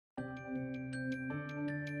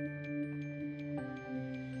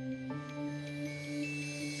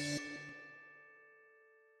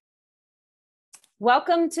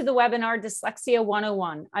Welcome to the webinar Dyslexia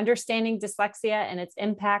 101, Understanding Dyslexia and its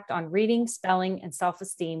Impact on Reading, Spelling, and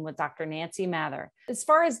Self-Esteem with Dr. Nancy Mather. As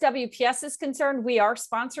far as WPS is concerned, we are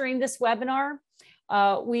sponsoring this webinar.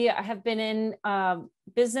 We have been in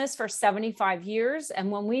business for 75 years,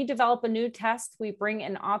 and when we develop a new test, we bring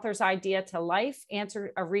an author's idea to life,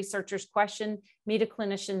 answer a researcher's question, meet a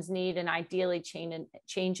clinician's need, and ideally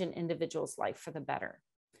change an individual's life for the better.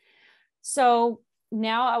 So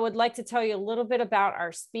now I would like to tell you a little bit about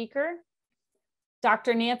our speaker,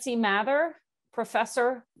 Dr. Nancy Mather,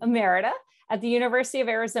 Professor Emerita at the University of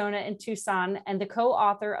Arizona in Tucson, and the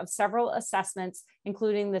co-author of several assessments,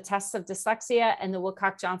 including the Tests of Dyslexia and the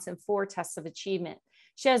Wilcox-Johnson 4 Tests of Achievement.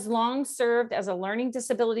 She has long served as a learning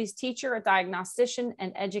disabilities teacher, a diagnostician,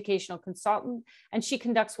 and educational consultant, and she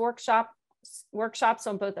conducts workshops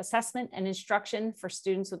on both assessment and instruction for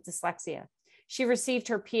students with dyslexia. She received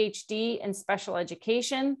her PhD in special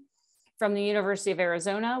education from the University of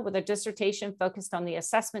Arizona with a dissertation focused on the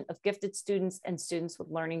assessment of gifted students and students with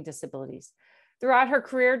learning disabilities. Throughout her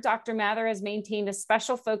career, Dr. Mather has maintained a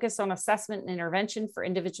special focus on assessment and intervention for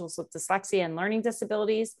individuals with dyslexia and learning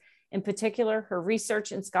disabilities. In particular, her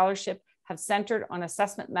research and scholarship have centered on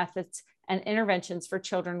assessment methods and interventions for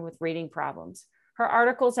children with reading problems. Her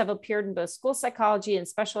articles have appeared in both school psychology and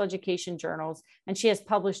special education journals, and she has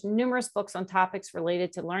published numerous books on topics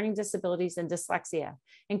related to learning disabilities and dyslexia,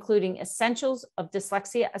 including Essentials of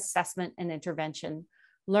Dyslexia Assessment and Intervention,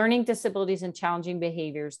 Learning Disabilities and Challenging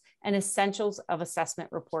Behaviors, and Essentials of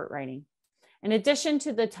Assessment Report Writing. In addition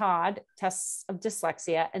to the TOD, Tests of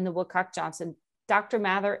Dyslexia, and the Wilcox-Johnson, Dr.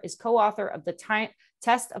 Mather is co-author of the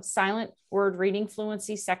Test of Silent Word Reading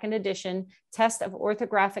Fluency, 2nd edition, Test of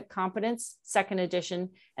Orthographic Competence, 2nd edition,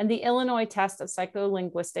 and the Illinois Test of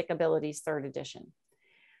Psycholinguistic Abilities, 3rd edition.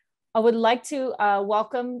 I would like to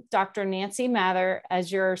welcome Dr. Nancy Mather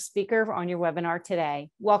as your speaker on your webinar today.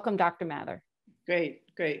 Welcome, Dr. Mather. Great.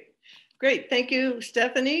 Thank you,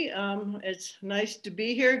 Stephanie. It's nice to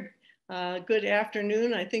be here. Good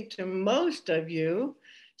afternoon, I think, to most of you.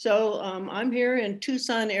 So I'm here in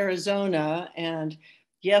Tucson, Arizona, and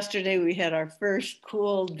yesterday we had our first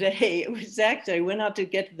cool day. It was actually, I went out to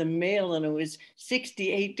get the mail and it was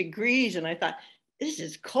 68 degrees and I thought, this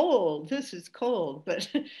is cold, but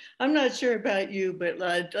I'm not sure about you, but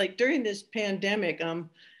like during this pandemic, I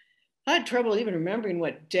had trouble even remembering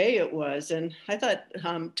what day it was. And I thought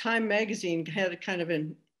Time magazine had a kind of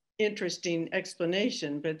an interesting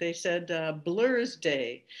explanation, but they said Blur's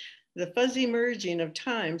Day, the fuzzy merging of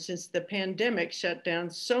time since the pandemic shut down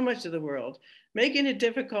so much of the world, making it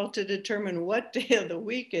difficult to determine what day of the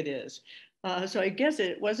week it is. So I guess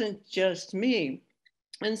it wasn't just me.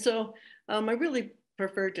 And so I really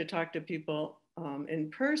prefer to talk to people in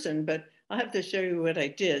person, but I'll have to show you what I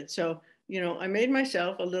did. So, I made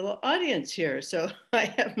myself a little audience here. So I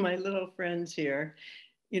have my little friends here,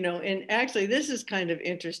 and actually this is kind of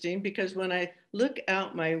interesting because when I look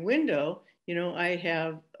out my window, I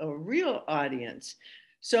have a real audience.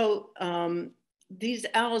 So these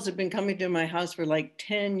owls have been coming to my house for like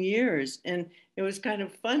 10 years. And it was kind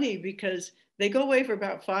of funny because they go away for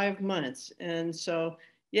about 5 months. And so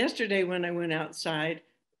yesterday when I went outside,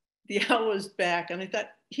 the owl was back and I thought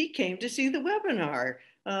he came to see the webinar.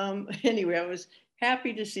 Anyway, I was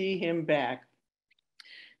happy to see him back.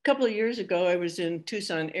 A couple of years ago, I was in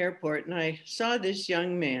Tucson Airport and I saw this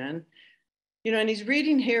young man, and he's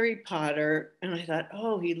reading Harry Potter. And I thought,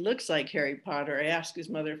 oh, he looks like Harry Potter. I asked his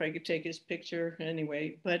mother if I could take his picture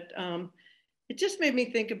anyway. But it just made me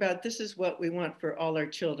think about this is what we want for all our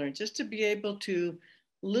children, just to be able to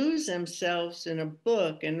lose themselves in a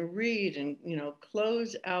book and read and,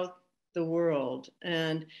 close out the world.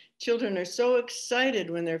 And children are so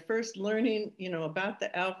excited when they're first learning, about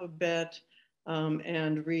the alphabet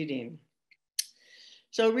and reading.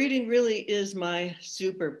 So reading really is my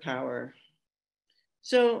superpower.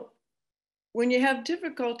 So when you have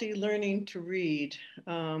difficulty learning to read,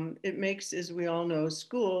 it makes, as we all know,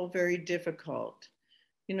 school very difficult.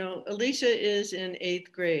 Alicia is in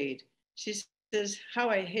 8th grade. She says, how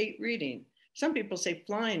I hate reading. Some people say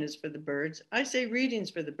flying is for the birds. I say reading's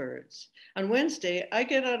for the birds. On Wednesday, I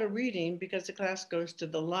get out of reading because the class goes to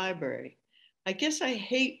the library. I guess I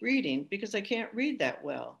hate reading because I can't read that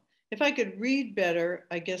well. If I could read better,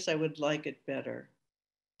 I guess I would like it better.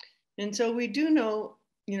 And so we do know,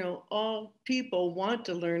 all people want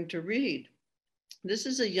to learn to read. This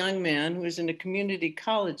is a young man who is in a community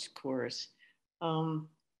college course. And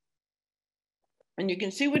you can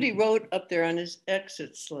see what he wrote up there on his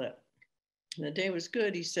exit slip. And the day was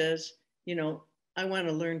good. He says, I want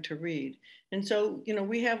to learn to read. And so,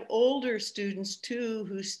 we have older students too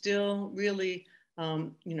who still really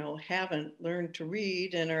haven't learned to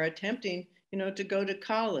read and are attempting, to go to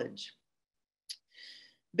college.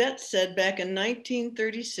 Betts said back in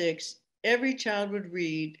 1936, every child would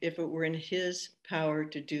read if it were in his power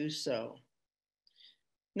to do so.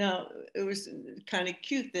 Now, it was kind of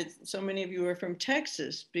cute that so many of you are from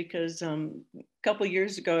Texas, because a couple of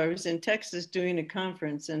years ago, I was in Texas doing a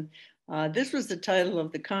conference, and this was the title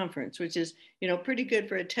of the conference, which is, pretty good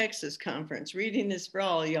for a Texas conference. Reading is for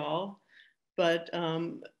all, y'all. But,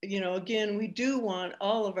 again, we do want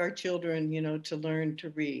all of our children, to learn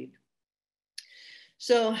to read.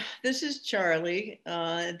 So this is Charlie.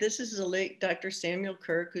 This is the late Dr. Samuel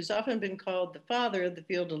Kirk, who's often been called the father of the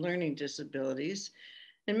field of learning disabilities.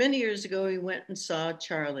 And many years ago, he went and saw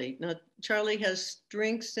Charlie. Now, Charlie has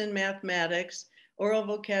strengths in mathematics, oral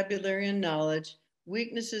vocabulary and knowledge,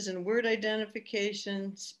 weaknesses in word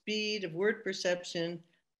identification, speed of word perception,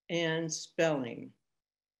 and spelling.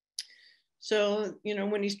 So,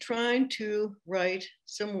 when he's trying to write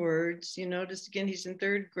some words, you notice again, he's in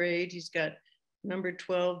 3rd grade. He's got number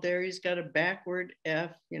 12 there. He's got a backward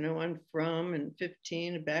F, on from, and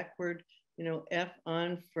 15, a backward, F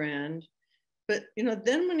on friend. But,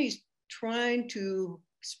 then when he's trying to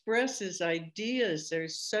express his ideas,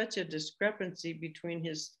 there's such a discrepancy between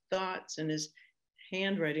his thoughts and his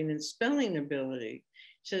handwriting and spelling ability.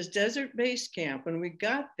 He says, Desert Base Camp, when we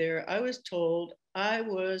got there, I was told I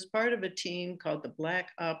was part of a team called the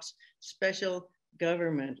Black Ops Special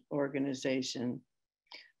Government Organization.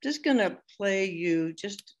 Just gonna play you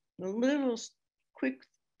just a little quick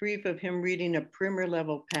brief of him reading a primer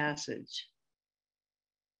level passage.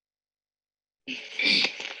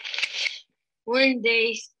 One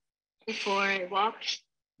day before I walked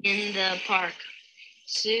in the park,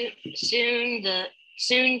 soon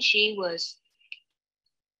she was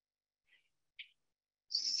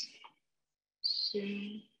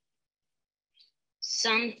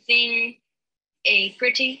something a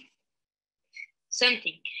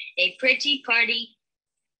pretty party,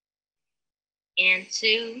 and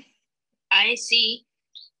soon I see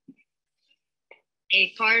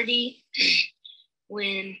a party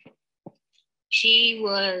when she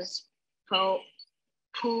was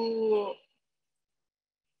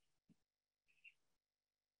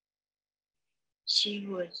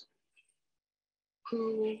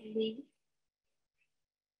coolly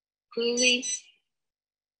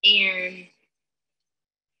and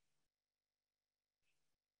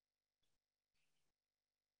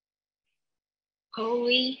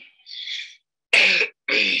holy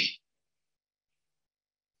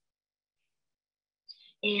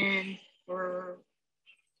and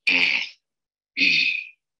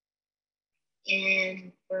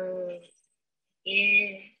for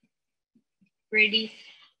it pretty.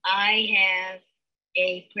 I have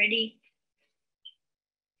a pretty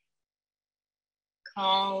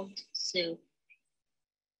called soup.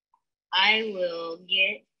 I will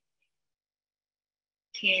get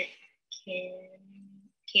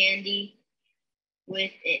candy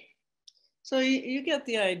with it. So you get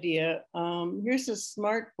the idea. Here's a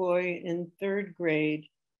smart boy in 3rd grade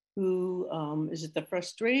who is at the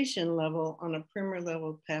frustration level on a primer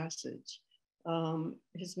level passage.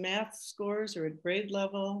 His math scores are at grade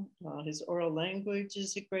level. His oral language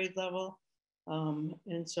is at grade level.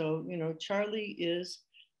 And so, Charlie is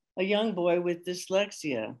a young boy with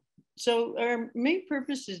dyslexia. So our main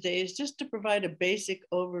purpose today is just to provide a basic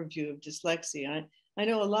overview of dyslexia. I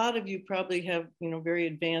know a lot of you probably have, very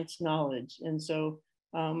advanced knowledge. And so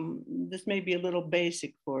this may be a little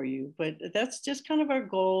basic for you, but that's just kind of our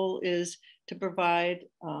goal, is to provide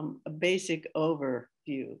a basic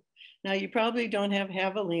overview. Now, you probably don't have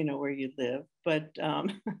javelina where you live, but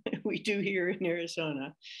we do here in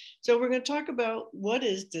Arizona. So we're going to talk about what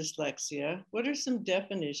is dyslexia, what are some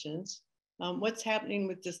definitions, what's happening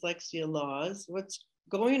with dyslexia laws, what's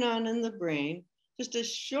going on in the brain, just a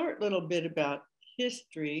short little bit about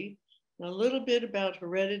history, a little bit about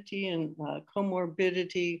heredity and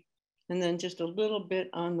comorbidity, and then just a little bit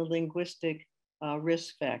on the linguistic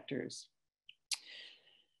risk factors.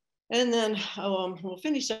 And then we'll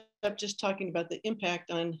finish up just talking about the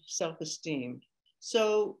impact on self-esteem.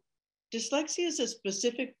 So dyslexia is a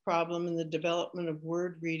specific problem in the development of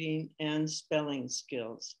word reading and spelling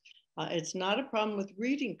skills. It's not a problem with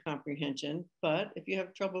reading comprehension, but if you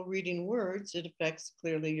have trouble reading words, it affects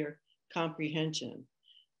clearly your comprehension.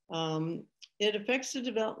 It affects the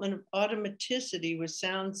development of automaticity with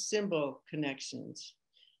sound symbol connections.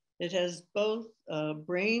 It has both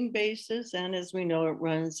brain bases, and as we know, it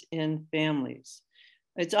runs in families.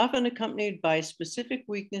 It's often accompanied by specific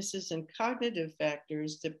weaknesses and cognitive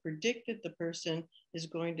factors that predict that the person is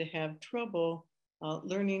going to have trouble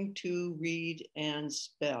learning to read and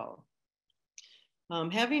spell.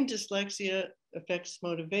 Having dyslexia affects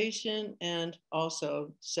motivation and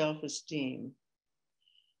also self-esteem.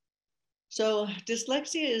 So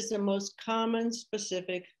dyslexia is the most common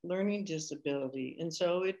specific learning disability. And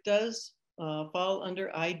so it does fall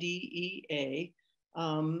under IDEA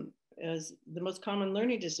as the most common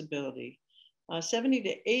learning disability. 70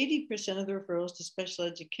 to 80% of the referrals to special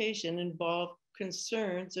education involve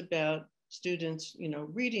concerns about students,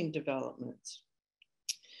 reading developments.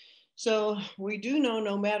 So we do know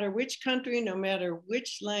no matter which country, no matter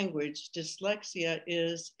which language, dyslexia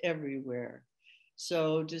is everywhere.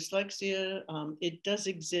 So dyslexia, it does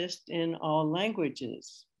exist in all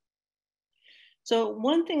languages. So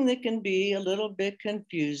one thing that can be a little bit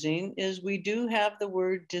confusing is we do have the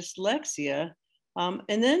word dyslexia,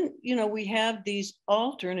 and then, we have these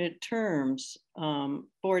alternate terms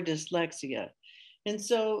for dyslexia. And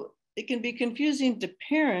so it can be confusing to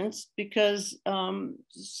parents because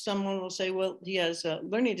someone will say, well, he has a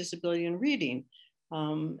learning disability in reading.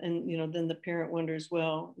 And, then the parent wonders,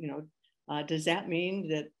 well, does that mean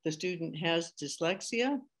that the student has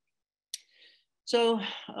dyslexia? So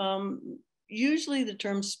usually the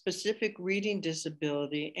terms specific reading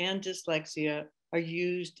disability and dyslexia are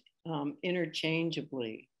used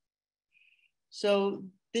interchangeably. So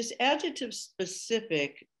this adjective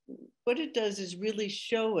specific, what it does is really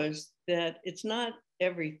show us that it's not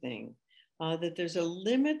everything, that there's a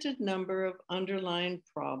limited number of underlying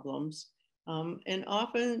problems, and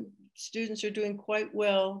often students are doing quite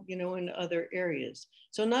well, in other areas.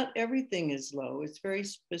 So not everything is low. It's very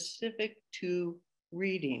specific to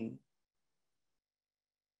reading.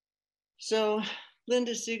 So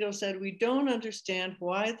Linda Siegel said, we don't understand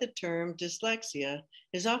why the term dyslexia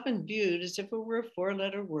is often viewed as if it were a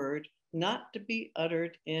four-letter word not to be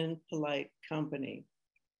uttered in polite company.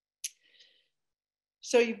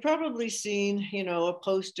 So you've probably seen, a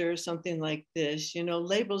poster or something like this,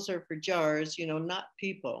 labels are for jars, not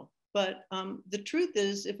people. But the truth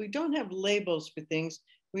is, if we don't have labels for things,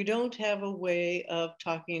 we don't have a way of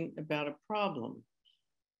talking about a problem.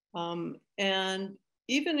 And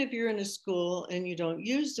even if you're in a school and you don't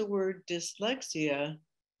use the word dyslexia,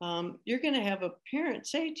 you're going to have a parent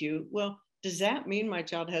say to you, well, does that mean my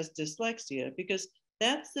child has dyslexia? Because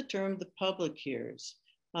that's the term the public hears.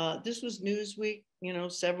 This was Newsweek,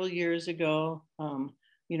 several years ago.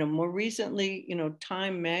 More recently,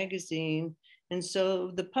 Time magazine. And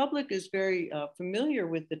so the public is very familiar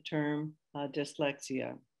with the term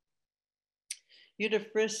dyslexia. Uta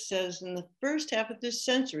Frist says, in the first half of this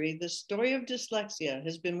century, the story of dyslexia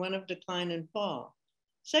has been one of decline and fall.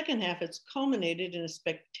 Second half, it's culminated in a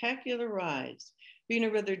spectacular rise. Being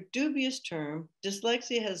a rather dubious term,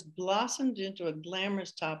 dyslexia has blossomed into a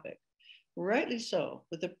glamorous topic. Rightly so,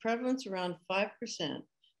 with a prevalence around 5%,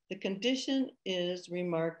 the condition is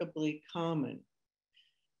remarkably common.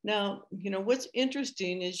 Now, what's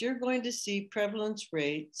interesting is you're going to see prevalence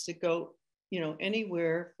rates that go,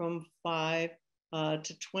 anywhere from 5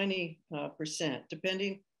 to 20%,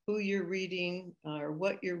 depending who you're reading or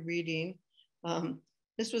what you're reading.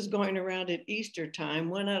 This was going around at Easter time.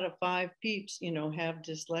 1 out of 5 peeps, have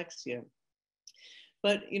dyslexia.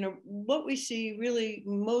 But, what we see really,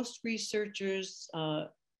 most researchers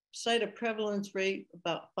cite a prevalence rate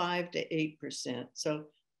about 5 to 8%. So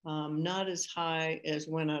not as high as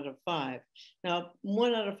 1 out of 5. Now,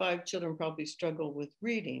 1 out of 5 children probably struggle with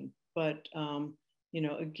reading, but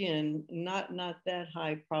again, not that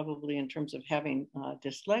high probably in terms of having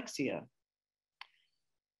dyslexia.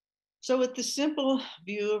 So with the simple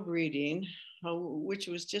view of reading, which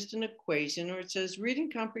was just an equation, or it says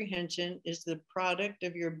reading comprehension is the product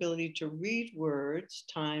of your ability to read words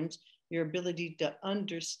times your ability to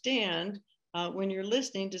understand when you're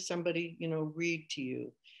listening to somebody, read to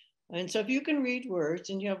you. And so if you can read words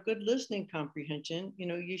and you have good listening comprehension,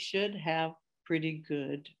 you should have pretty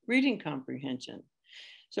good reading comprehension.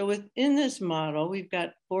 So within this model, we've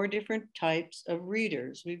got 4 different types of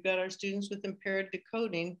readers. We've got our students with impaired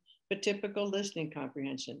decoding, but typical listening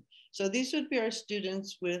comprehension. So these would be our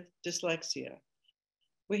students with dyslexia.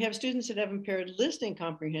 We have students that have impaired listening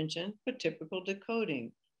comprehension, but typical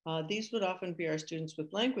decoding. These would often be our students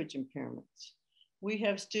with language impairments. We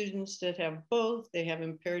have students that have both. They have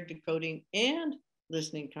impaired decoding and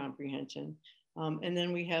listening comprehension. And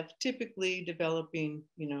then we have typically developing,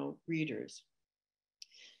 readers.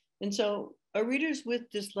 And so our readers with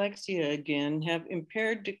dyslexia, again, have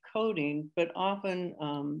impaired decoding, but often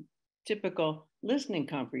typical listening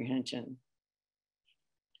comprehension.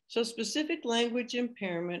 So specific language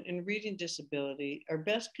impairment and reading disability are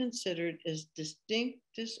best considered as distinct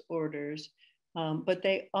disorders but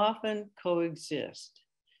they often coexist.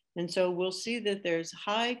 And so we'll see that there's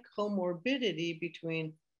high comorbidity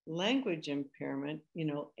between language impairment,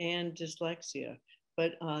 and dyslexia,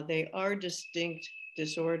 but they are distinct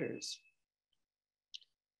disorders.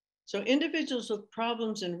 So individuals with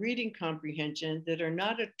problems in reading comprehension that are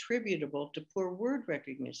not attributable to poor word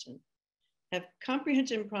recognition have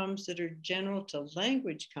comprehension problems that are general to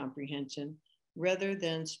language comprehension rather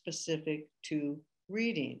than specific to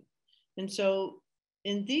reading. And so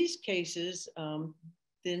in these cases, the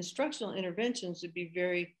instructional interventions would be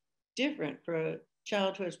very different for a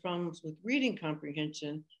child who has problems with reading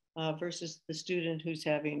comprehension versus the student who's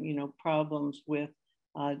having, problems with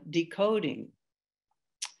decoding.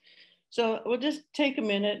 So we'll just take a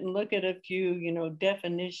minute and look at a few,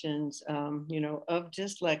 definitions, of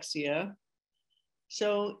dyslexia.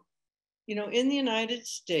 So, in the United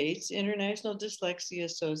States, International Dyslexia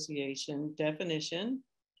Association definition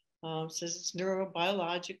says it's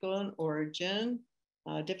neurobiological in origin.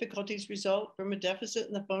 Difficulties result from a deficit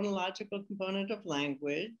in the phonological component of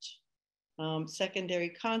language. Secondary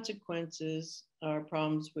consequences are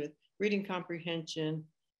problems with reading comprehension,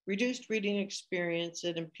 reduced reading experience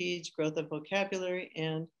that impedes growth of vocabulary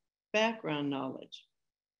and background knowledge.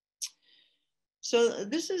 So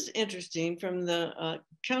this is interesting from the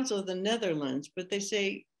Council of the Netherlands, but they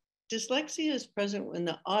say dyslexia is present when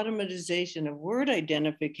the automatization of word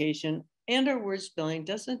identification and or word spelling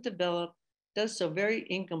does so very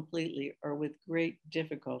incompletely or with great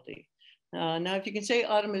difficulty. Now, if you can say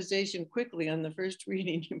automation quickly on the first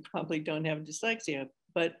reading, you probably don't have dyslexia.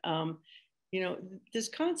 But this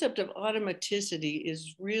concept of automaticity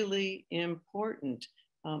is really important.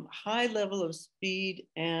 High level of speed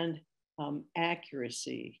and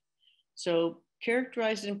accuracy. So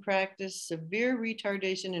characterized in practice, severe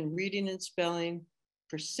retardation in reading and spelling,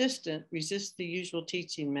 persistent, resist the usual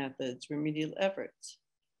teaching methods, remedial efforts.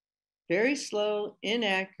 Very slow,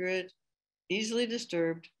 inaccurate, easily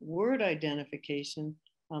disturbed word identification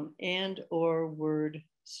and or word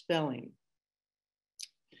spelling.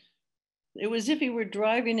 It was as if he were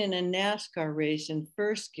driving in a NASCAR race in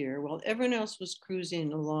first gear while everyone else was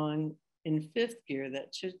cruising along in fifth gear,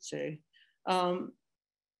 that should say.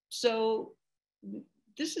 So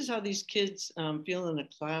this is how these kids feel in a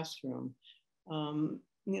classroom.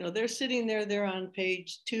 They're sitting there, they're on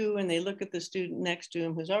page 2, and they look at the student next to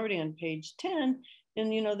him who's already on page 10,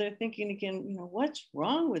 and they're thinking again, what's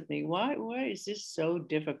wrong with me? Why is this so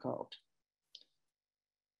difficult?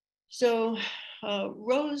 So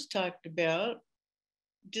Rose talked about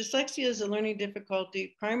dyslexia as a learning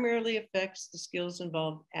difficulty primarily affects the skills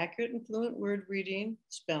involved accurate and fluent word reading,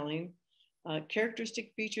 spelling.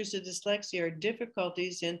 Characteristic features of dyslexia are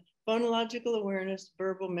difficulties in phonological awareness,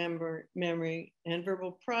 verbal memory, and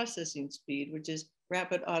verbal processing speed, which is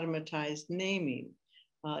rapid automatized naming.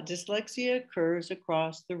 Dyslexia occurs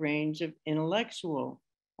across the range of intellectual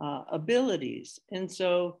abilities. And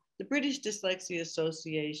so the British Dyslexia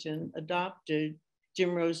Association adopted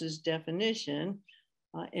Jim Rose's definition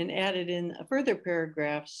and added in a further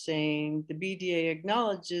paragraph saying the BDA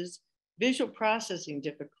acknowledges visual processing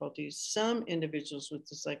difficulties some individuals with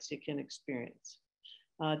dyslexia can experience.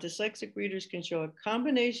 Dyslexic readers can show a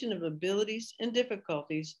combination of abilities and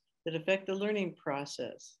difficulties that affect the learning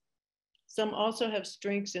process. Some also have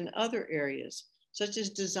strengths in other areas, such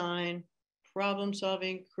as design, problem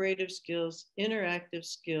solving, creative skills, interactive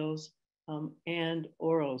skills, and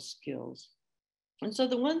oral skills. And so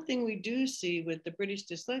the one thing we do see with the British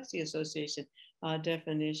Dyslexia Association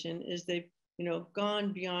definition is they've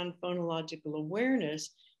gone beyond phonological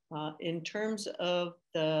awareness in terms of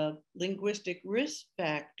the linguistic risk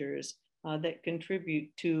factors that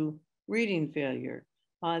contribute to reading failure.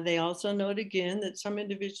 They also note again that some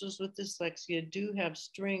individuals with dyslexia do have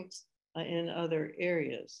strengths in other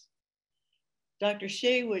areas. Dr.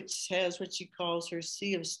 Shaywitz has what she calls her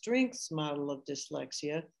sea of strengths model of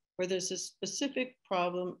dyslexia, where there's a specific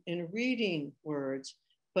problem in reading words,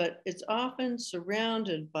 but it's often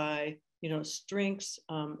surrounded by strengths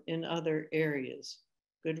in other are's.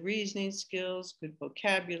 Good reasoning skills, good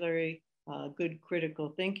vocabulary, good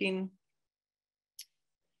critical thinking.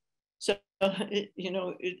 So,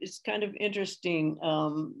 it's kind of interesting.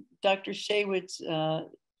 Dr. Shaywitz,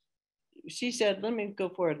 she said, let me go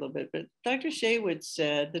forward a little bit, but Dr. Shaywitz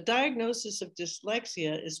said, the diagnosis of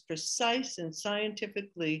dyslexia is precise and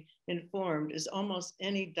scientifically informed as almost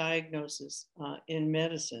any diagnosis in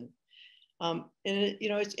medicine. And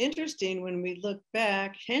it's interesting when we look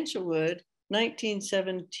back, Henshelwood,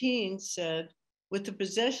 1917 said, with the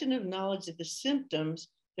possession of knowledge of the symptoms,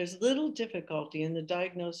 there's little difficulty in the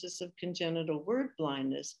diagnosis of congenital word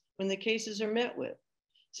blindness when the cases are met with.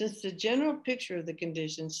 since the general picture of the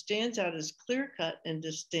condition stands out as clear-cut and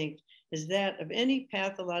distinct as that of any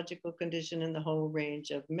pathological condition in the whole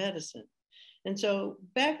range of medicine. And so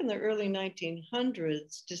back in the early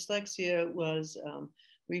 1900s, dyslexia was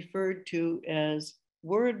referred to as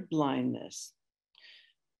word blindness.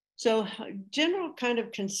 So general kind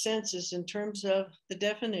of consensus in terms of the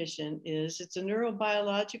definition is it's a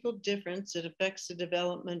neurobiological difference that affects the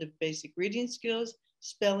development of basic reading skills,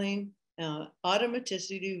 spelling,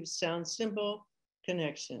 automaticity, sound symbol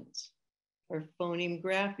connections, or phoneme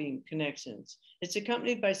grapheme connections. It's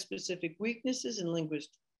accompanied by specific weaknesses and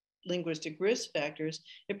linguistic risk factors.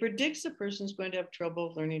 It predicts the person's going to have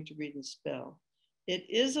trouble learning to read and spell. It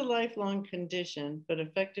is a lifelong condition, but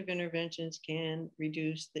effective interventions can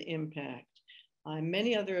reduce the impact.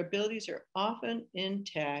 Many other abilities are often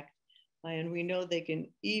intact, and we know they can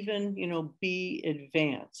even, be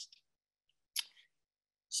advanced.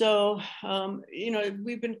 So,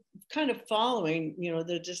 we've been kind of following,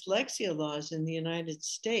 the dyslexia laws in the United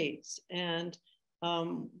States. And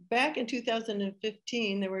back in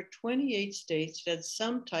 2015, there were 28 states that had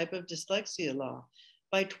some type of dyslexia law.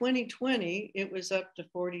 By 2020, it was up to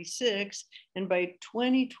 46. And by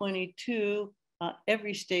 2022,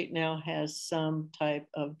 every state now has some type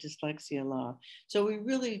of dyslexia law. So we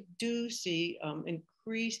really do see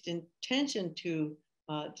increased attention to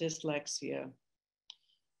dyslexia.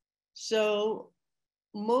 So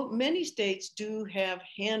many states do have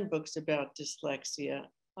handbooks about dyslexia.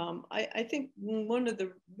 I think one of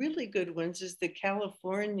the really good ones is the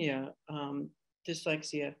California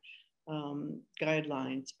dyslexia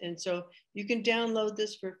guidelines. And so you can download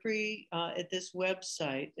this for free at this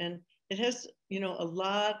website. And it has, a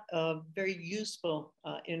lot of very useful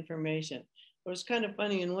information. It was kind of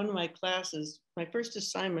funny, in one of my classes, my first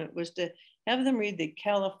assignment was to have them read the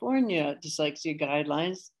California dyslexia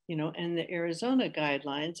guidelines, and the Arizona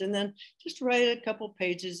guidelines, and then just write a couple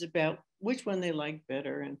pages about which one they liked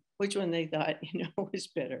better and which one they thought, was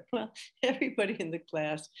better. Well, everybody in the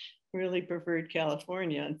class really preferred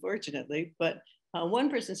California, unfortunately, but one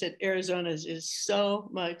person said Arizona's is so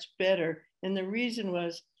much better. And the reason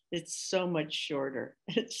was it's so much shorter.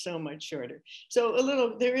 It's so much shorter.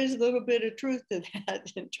 So there is a little bit of truth to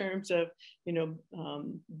that in terms of,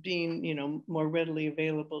 being, more readily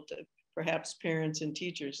available to perhaps parents and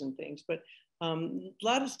teachers and things. But a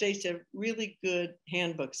lot of states have really good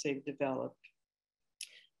handbooks they've developed.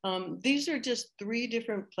 These are just 3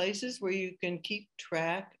 different places where you can keep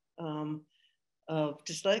track of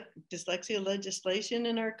dyslexia legislation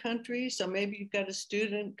in our country. So maybe you've got a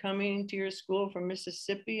student coming to your school from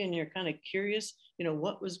Mississippi and you're kind of curious,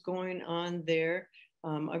 what was going on there.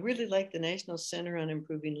 I really like the National Center on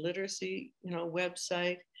Improving Literacy,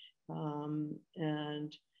 website.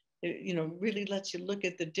 And it, really lets you look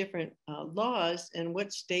at the different laws and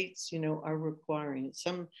what states, are requiring.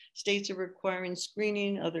 Some states are requiring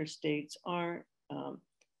screening, other states aren't. A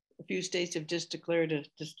few states have just declared a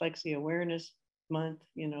dyslexia awareness month,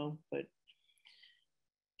 but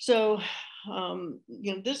so,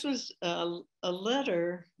 this was a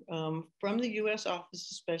letter from the U.S.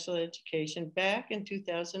 Office of Special Education back in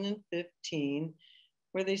 2015,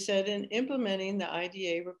 where they said in implementing the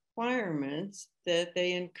IDA requirements that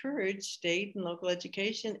they encourage state and local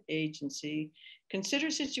education agency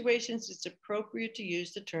consider situations it's appropriate to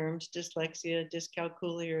use the terms dyslexia,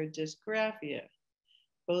 dyscalculia, or dysgraphia,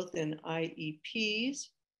 both in IEPs,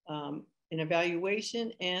 in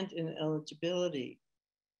evaluation, and in eligibility.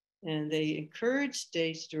 And they encourage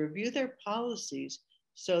states to review their policies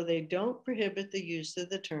so they don't prohibit the use of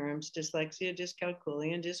the terms dyslexia,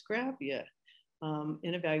 dyscalculia, and dysgraphia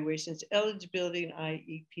in evaluations, eligibility, and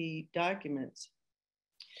IEP documents.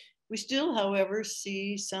 We still, however,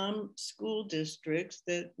 see some school districts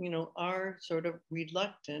that, are sort of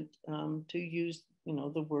reluctant to use,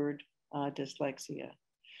 the word dyslexia.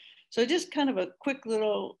 So just kind of a quick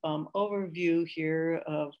little overview here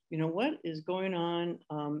of, what is going on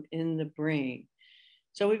in the brain.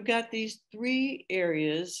 So we've got these 3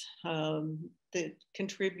 areas that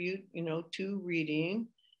contribute, to reading.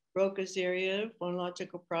 Broca's area,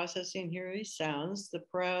 phonological processing, hearing sounds, the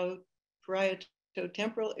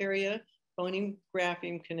parieto-temporal area, phoneme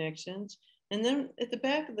grapheme connections. And then at the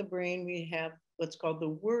back of the brain, we have what's called the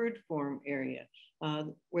word form area,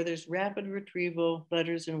 where there's rapid retrieval,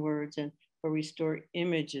 letters and words, and where we store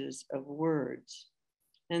images of words.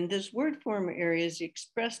 And this word form area is the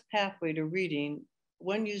express pathway to reading,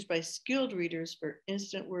 one used by skilled readers for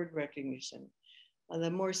instant word recognition. The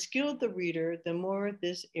more skilled the reader, the more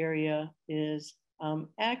this area is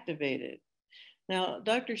activated. Now,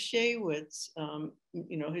 Dr. Shaywitz,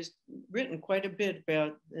 has written quite a bit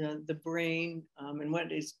about the brain and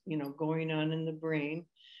what is, going on in the brain.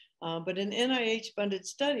 But an NIH-funded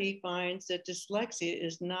study finds that dyslexia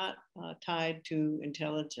is not tied to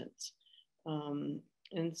intelligence.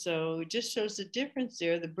 And so it just shows the difference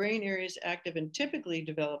there. The brain areas active in typically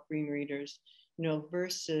developed brain readers,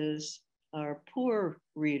 versus our poor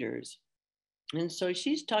readers. And so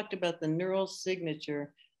she's talked about the neural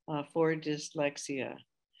signature for dyslexia,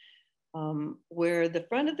 where the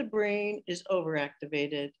front of the brain is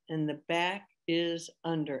overactivated and the back is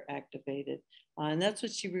underactivated. And that's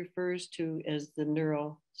what she refers to as the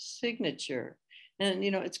neural signature. And,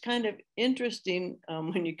 it's kind of interesting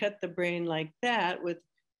when you cut the brain like that. With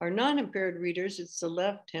our non-impaired readers, it's the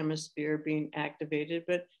left hemisphere being activated.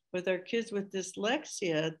 But with our kids with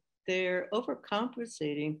dyslexia, they're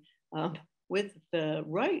overcompensating with the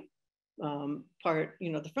right part,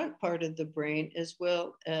 the front part of the brain, as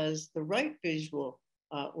well as the right visual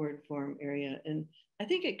word form area. And I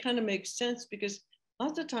think it kind of makes sense because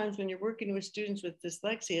lots of times when you're working with students with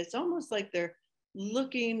dyslexia, it's almost like they're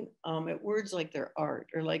looking at words like they're art,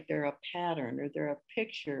 or like they're a pattern, or they're a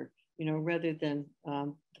picture, rather than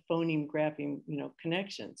the phoneme grapheme,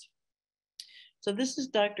 connections. So this is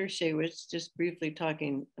Dr. Shaywitz just briefly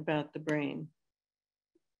talking about the brain.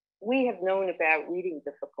 We have known about reading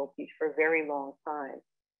difficulties for a very long time.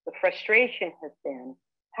 The frustration has been,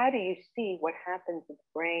 how do you see what happens in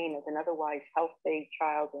the brain of an otherwise healthy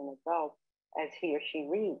child and adult as he or she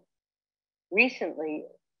reads? Recently,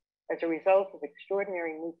 as a result of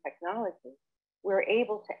extraordinary new technology, we're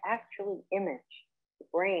able to actually image the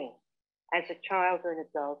brain as a child or an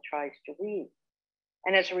adult tries to read.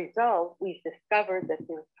 And as a result, we've discovered that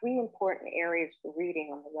there are 3 important areas for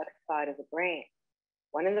reading on the left side of the brain,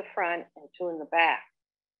 1 in the front and 2 in the back.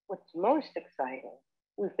 What's most exciting,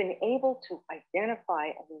 we've been able to identify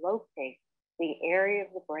and locate the area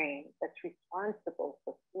of the brain that's responsible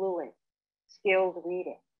for fluent, skilled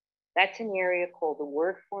reading. That's an area called the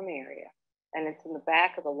word form area, and it's in the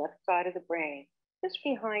back of the left side of the brain, just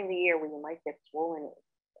behind the ear where you might get swollen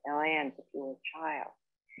LANs if you were a child.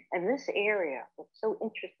 And this area, what's so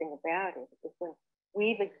interesting about it is when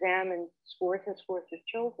we've examined scores and scores of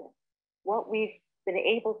children, what we've been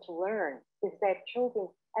able to learn is that children,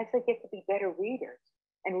 as they get to be better readers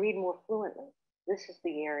and read more fluently, this is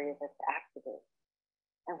the area that's activated.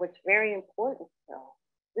 And what's very important though,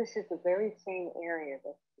 this is the very same area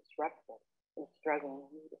that's disrupted in struggling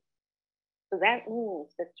readers. So that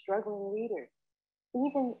means that struggling readers,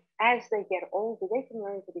 even as they get older, they can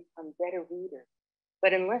learn to become better readers.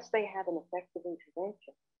 But unless they have an effective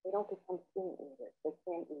intervention, they don't become fluent readers. They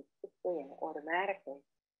can't read quickly and automatically.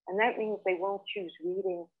 And that means they won't choose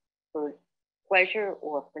reading for pleasure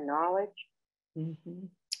or for knowledge. Mm-hmm.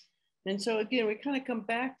 And so again, we kind of come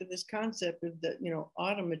back to this concept of the,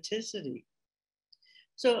 automaticity.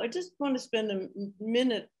 So I just want to spend a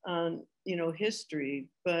minute on, history,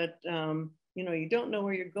 but, you don't know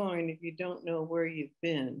where you're going if you don't know where you've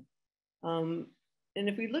been. And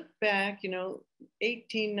if we look back,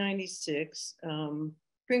 1896,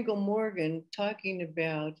 Pringle Morgan talking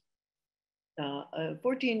about a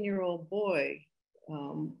 14-year-old boy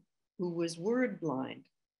who was word blind,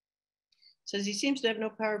 says he seems to have no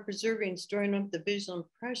power of preserving and storing up the visual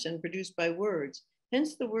impression produced by words.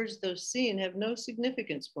 Hence, the words those seen have no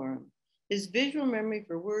significance for him. His visual memory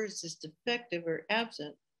for words is defective or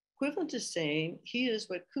absent, equivalent to saying he is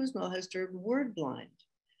what Kuznel has termed word blind.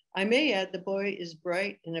 I may add the boy is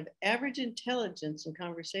bright and of average intelligence in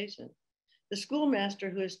conversation. The schoolmaster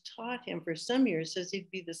who has taught him for some years says he'd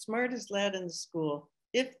be the smartest lad in the school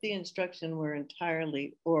if the instruction were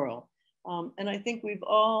entirely oral. And I think we've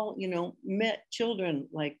all, met children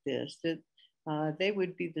like this, that they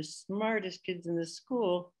would be the smartest kids in the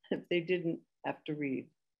school if they didn't have to read.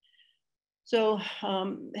 So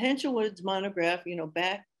Henshelwood's monograph,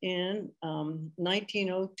 back in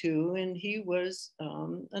 1902, and he was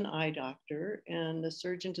an eye doctor and a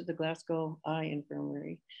surgeon to the Glasgow Eye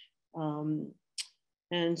Infirmary.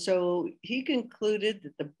 And so he concluded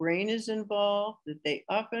that the brain is involved, that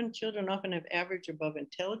children often have average above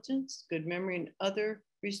intelligence, good memory in other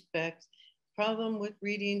respects. Problem with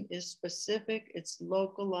reading is specific, it's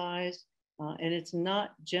localized, and it's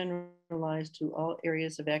not generalized to all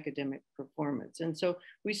areas of academic performance. And so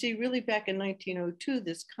we see really back in 1902,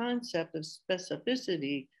 this concept of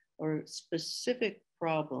specificity or specific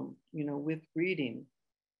problem, with reading.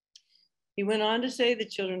 He went on to say that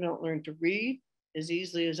children don't learn to read as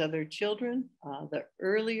easily as other children. The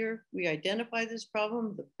earlier we identify this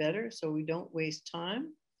problem, the better, so we don't waste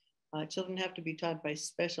time. Children have to be taught by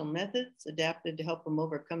special methods adapted to help them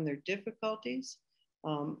overcome their difficulties.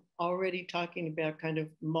 Already talking about kind of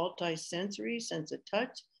multi-sensory, sense of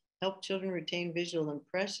touch, help children retain visual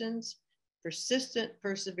impressions. Persistent,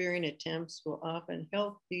 persevering attempts will often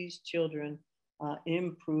help these children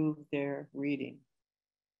improve their reading.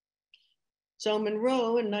 So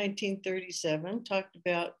Monroe in 1937 talked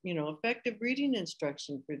about, effective reading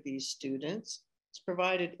instruction for these students. It's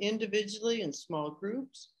provided individually in small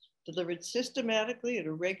groups, delivered systematically at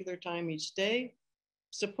a regular time each day,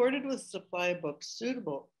 supported with a supply of books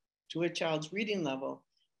suitable to a child's reading level,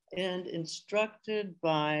 and instructed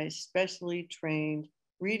by specially trained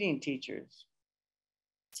reading teachers.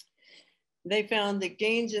 They found that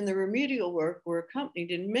gains in the remedial work were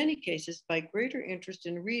accompanied in many cases by greater interest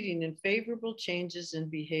in reading and favorable changes in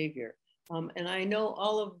behavior. And I know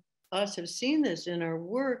all of us have seen this in our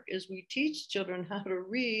work as we teach children how to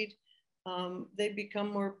read. They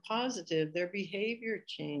become more positive, their behavior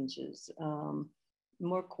changes,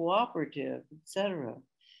 more cooperative, etc.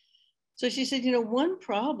 So she said, one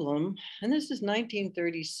problem, and this is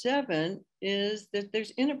 1937, is that there's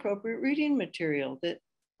inappropriate reading material, that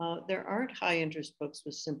there aren't high interest books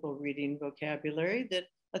with simple reading vocabulary, that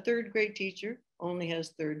a third grade teacher only has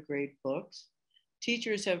third grade books.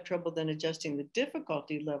 Teachers have trouble then adjusting the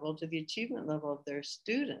difficulty level to the achievement level of their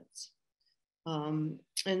students. And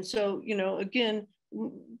so, again,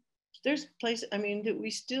 there's places, that we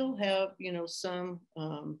still have, some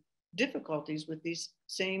difficulties with these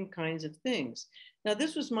same kinds of things. Now,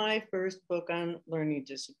 this was my first book on learning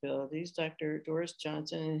disabilities, Dr. Doris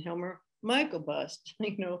Johnson and Helmer Michaelbust,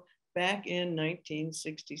 back in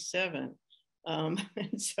 1967.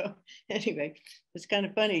 And so anyway, it's kind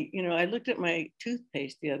of funny, I looked at my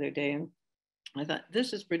toothpaste the other day and I thought,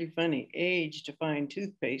 this is pretty funny, age define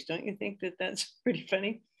toothpaste. Don't you think that that's pretty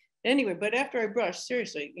funny? Anyway, but after I brushed,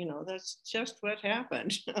 seriously, that's just what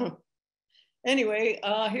happened. Anyway,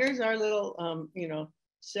 here's our little,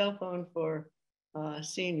 cell phone for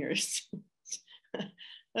seniors.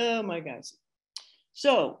 Oh my gosh.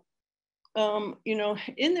 So,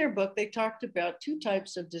 in their book, they talked about two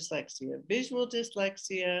types of dyslexia, visual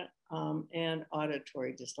dyslexia and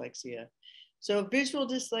auditory dyslexia. So visual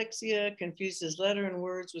dyslexia confuses letter and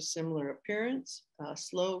words with similar appearance,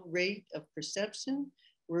 slow rate of perception,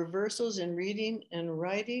 reversals in reading and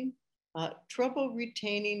writing, trouble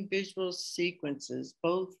retaining visual sequences,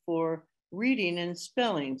 both for reading and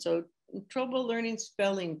spelling. So trouble learning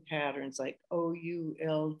spelling patterns like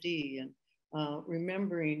O-U-L-D and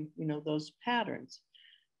remembering, those patterns.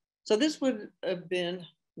 So this would have been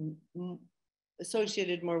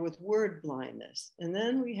associated more with word blindness. And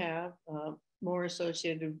then we have more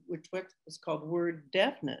associated with what is called word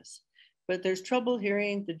deafness. But there's trouble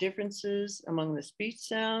hearing the differences among the speech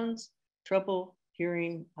sounds, trouble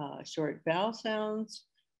hearing short vowel sounds,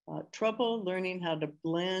 trouble learning how to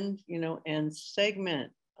blend, and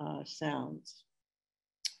segment sounds.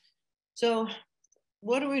 So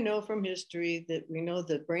what do we know from history? That we know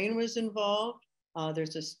the brain was involved.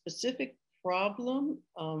 There's a specific problem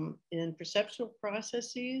in perceptual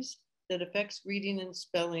processes that affects reading and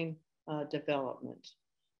spelling development.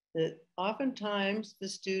 That oftentimes the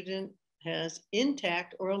student has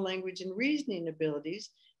intact oral language and reasoning abilities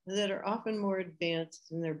that are often more advanced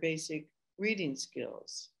than their basic reading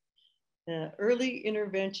skills. Early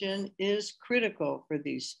intervention is critical for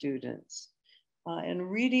these students.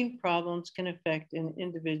 And reading problems can affect an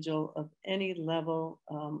individual of any level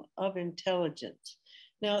of intelligence.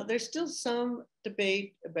 Now, there's still some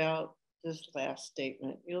debate about this last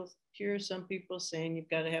statement. You'll hear some people saying you've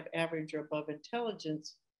got to have average or above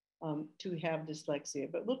intelligence to have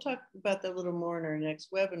dyslexia, but we'll talk about that a little more in our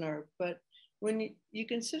next webinar. But when you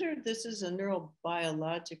consider this is a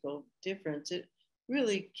neurobiological difference, it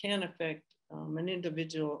really can affect an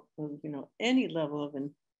individual, any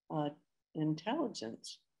level of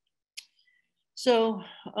intelligence. So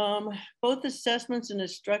both assessments and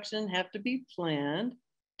instruction have to be planned,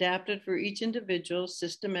 adapted for each individual,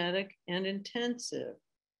 systematic and intensive.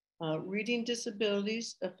 Reading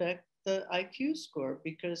disabilities affect the IQ score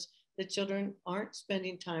because the children aren't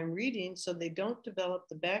spending time reading, so they don't develop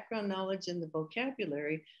the background knowledge and the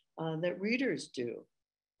vocabulary that readers do.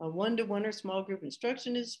 One-to-one or small group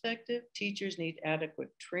instruction is effective. Teachers need adequate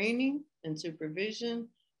training and supervision,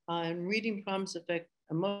 and reading problems affect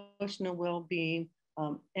emotional well-being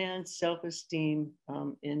and self-esteem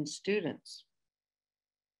in students.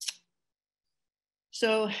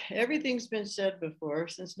 So everything's been said before.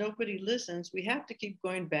 Since nobody listens, we have to keep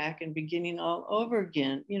going back and beginning all over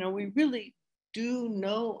again. We really do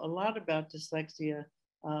know a lot about dyslexia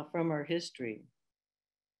from our history.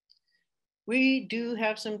 We do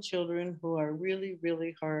have some children who are really,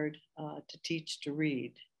 really hard to teach to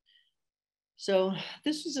read. So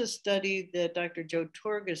this was a study that Dr. Joe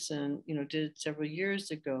Torgerson, did several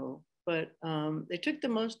years ago, but they took the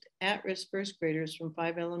most at-risk first graders from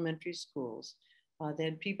 5 elementary schools. They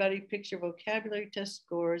had Peabody Picture Vocabulary Test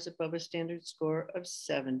scores above a standard score of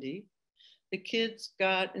 70. The kids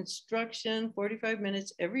got instruction 45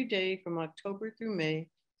 minutes every day from October through May,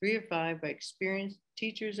 3 or 5 by experienced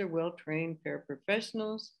teachers or well-trained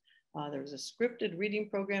paraprofessionals. There was a scripted reading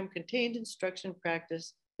program, contained instruction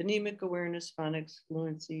practice, phonemic awareness, phonics,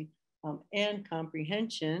 fluency, and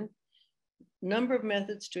comprehension. Number of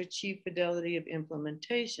methods to achieve fidelity of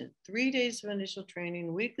implementation. 3 days of initial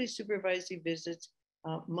training, weekly supervisory visits,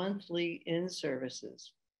 monthly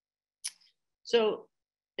in-services. So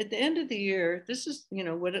at the end of the year, this is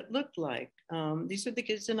what it looked like. These are the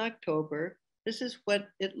kids in October. This is what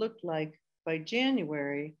it looked like by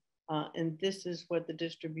January. And this is what the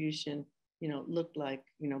distribution looked like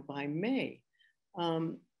by May.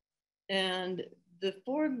 And the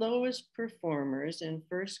 4 lowest performers in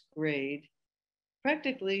first grade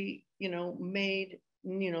practically, made,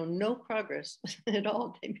 no progress at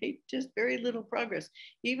all. They made just very little progress,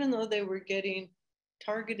 even though they were getting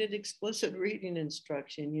targeted explicit reading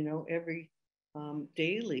instruction, every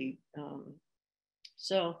daily.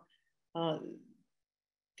 So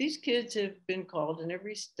these kids have been called in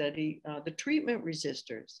every study the treatment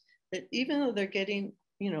resistors, that even though they're getting,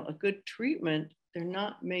 a good treatment, they're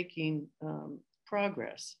not making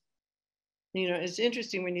progress. It's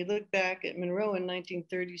interesting when you look back at Monroe in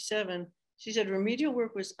 1937, she said remedial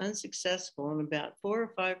work was unsuccessful in about 4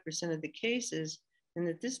 or 5% of the cases, and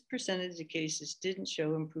that this percentage of cases didn't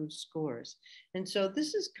show improved scores. And so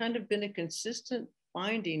this has kind of been a consistent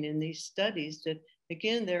finding in these studies that,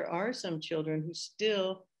 again, there are some children who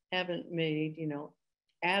still haven't made,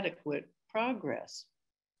 adequate progress.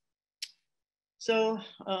 So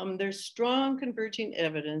there's strong converging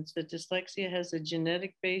evidence that dyslexia has a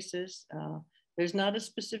genetic basis. There's not a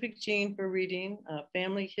specific gene for reading.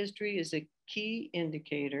 Family history is a key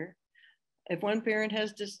indicator. If one parent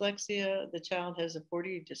has dyslexia, the child has a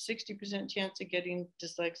 40 to 60% chance of getting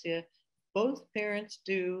dyslexia. Both parents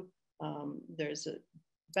do, there's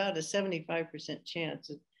about a 75% chance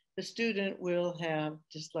that the student will have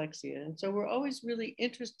dyslexia. And so we're always really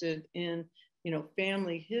interested in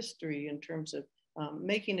family history in terms of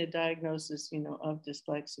making a diagnosis, of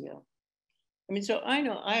dyslexia. I mean, so I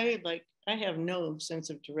know I have no sense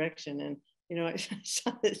of direction, and I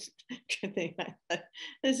saw this thing. I thought,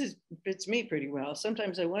 this fits me pretty well.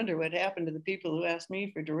 Sometimes I wonder what happened to the people who asked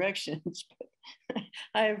me for directions. But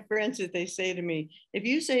I have friends that they say to me, if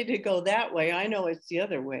you say to go that way, I know it's the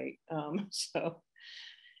other way. So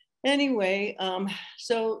anyway,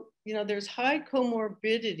 there's high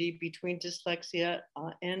comorbidity between dyslexia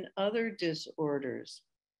and other disorders.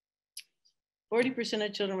 40%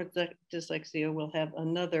 of children with dyslexia will have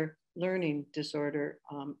another learning disorder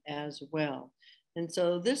as well. And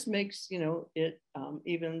so this makes, it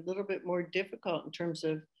even a little bit more difficult in terms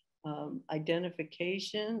of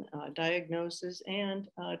identification, diagnosis, and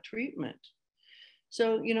treatment.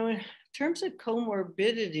 So, in terms of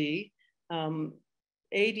comorbidity,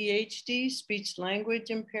 ADHD, speech language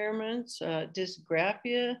impairments,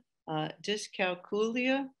 dysgraphia,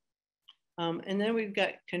 dyscalculia, and then we've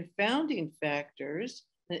got confounding factors.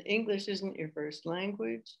 English isn't your first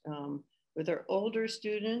language. With our older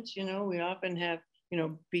students, we often have,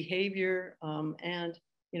 behavior and,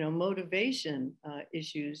 motivation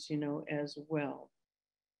issues, as well.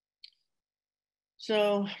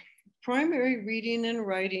 So primary reading and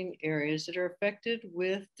writing areas that are affected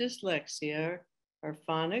with dyslexia are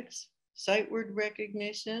phonics, sight word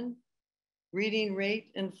recognition, reading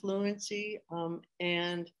rate and fluency,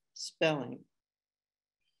 and spelling.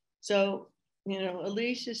 So,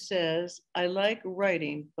 Alicia says, I like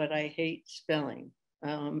writing, but I hate spelling.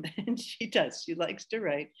 And she does, she likes to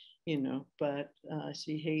write, but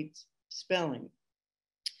she hates spelling.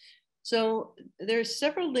 So there's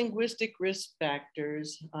several linguistic risk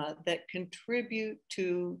factors that contribute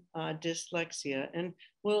to dyslexia. And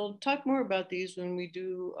we'll talk more about these when we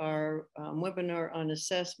do our webinar on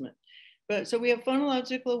assessment. But so we have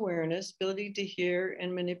phonological awareness, ability to hear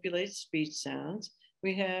and manipulate speech sounds.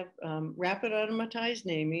 We have rapid automatized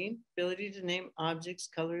naming, ability to name objects,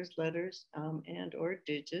 colors, letters, and or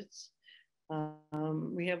digits.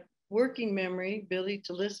 We have working memory, ability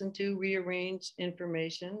to listen to, rearrange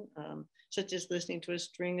information, such as listening to a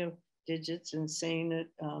string of digits and saying it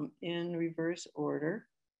in reverse order.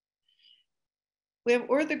 We have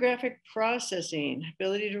orthographic processing,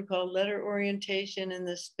 ability to recall letter orientation and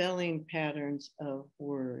the spelling patterns of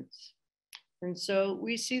words. And so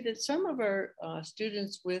we see that some of our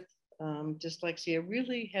students with dyslexia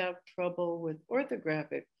really have trouble with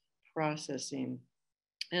orthographic processing.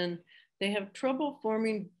 And they have trouble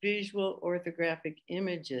forming visual orthographic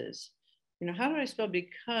images. You know, how do I spell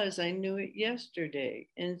because I knew it yesterday?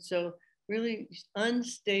 And so really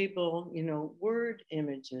unstable, you know, word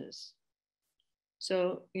images.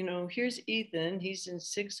 So, you know, here's Ethan, he's in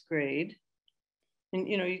 6th grade. And,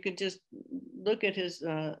 you know, you could just look at his,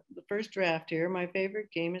 the first draft here. My favorite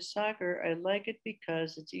game is soccer. I like it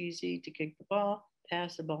because it's easy to kick the ball,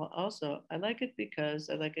 pass the ball. Also, I like it because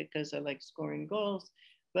I like scoring goals.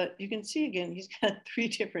 But you can see again, he's got 3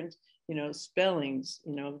 different, you know, spellings,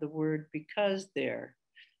 you know, of the word because there.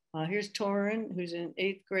 Here's Torin, who's in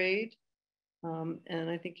 8th grade. And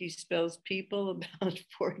I think he spells people about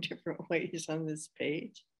 4 different ways on this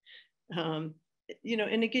page. You know,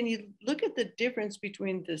 and again, you look at the difference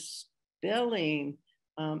between the spelling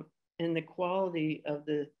and the quality of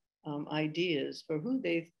the ideas for who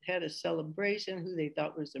they had a celebration, who they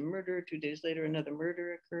thought was a murder. 2 days later, another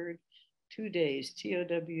murder occurred. 2 days,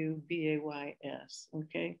 TOWBAYS,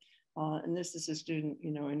 okay? And this is a student,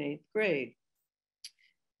 you know, in 8th grade.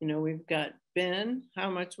 You know, we've got Ben, how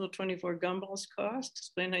much will 24 gumballs cost?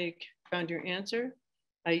 Explain how you found your answer.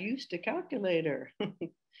 I used a calculator.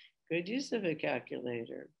 Good use of a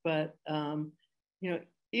calculator. But, you know,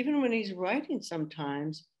 even when he's writing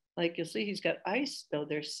sometimes, like you'll see he's got ice spelled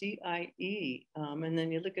there, C-I-E. And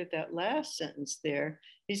then you look at that last sentence there,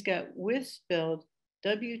 he's got with spelled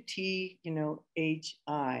W-T, you know,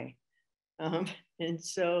 H-I. And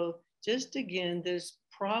so just again, this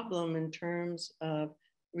problem in terms of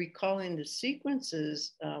recalling the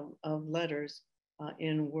sequences of letters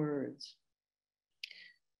in words.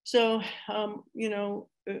 So, you know,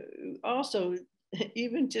 also,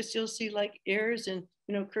 even just you'll see like errors in,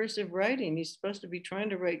 you know, cursive writing. He's supposed to be trying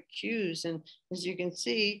to write Q's. And as you can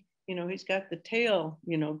see, you know, he's got the tail,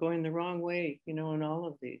 you know, going the wrong way, you know, in all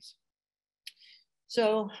of these.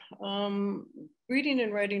 So reading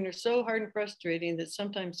and writing are so hard and frustrating that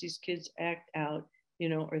sometimes these kids act out, you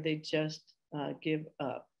know, or they just give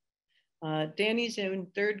up. Danny's in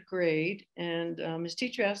 3rd grade, and his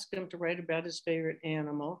teacher asked him to write about his favorite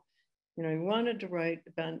animal. You know, he wanted to write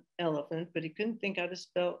about an elephant, but he couldn't think how to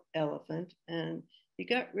spell elephant. And he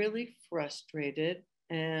got really frustrated,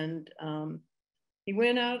 and he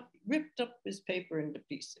went out, ripped up his paper into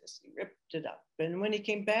pieces. He ripped it up. And when he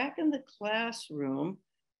came back in the classroom,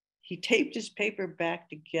 he taped his paper back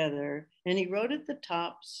together and he wrote at the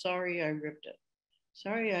top, sorry, I ripped it.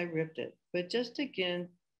 Sorry, I ripped it. But just again,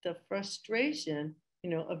 the frustration,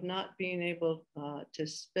 you know, of not being able to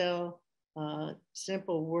spell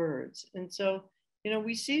simple words. And so, you know,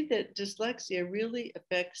 we see that dyslexia really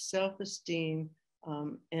affects self-esteem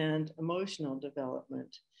and emotional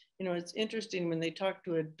development. You know, it's interesting when they talk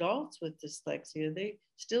to adults with dyslexia, they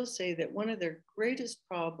still say that one of their greatest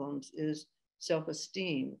problems is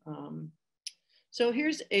self-esteem. So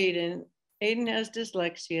here's Aiden. Aiden has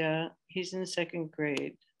dyslexia. He's in 2nd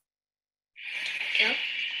grade. Yep.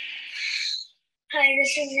 Hi,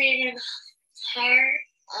 this is Aiden Har.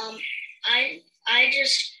 I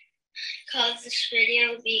just called this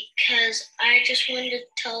video because I just wanted to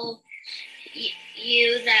tell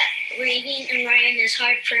you that reading and writing is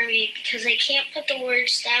hard for me because I can't put the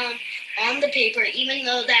words down on the paper, even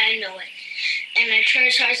though that I know it. And I try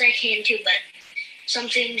as hard as I can to, but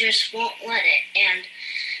something just won't let it. And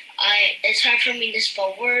it's hard for me to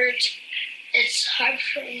spell words. It's hard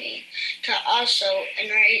for me to also,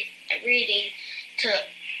 in reading, to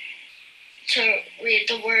read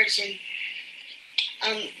the words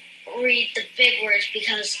and read the big words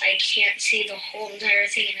because I can't see the whole entire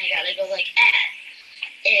thing and I gotta go like at,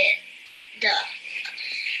 it, duh.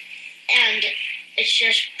 And it's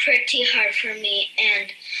just pretty hard for me,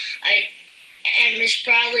 and Miss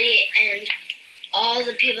Bradley and all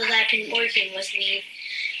the people that have been working with me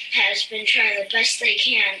has been trying the best they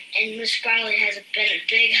can, and Miss Bradley has been a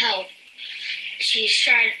big help. She's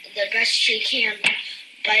tried the best she can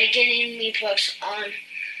by getting me books on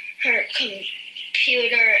her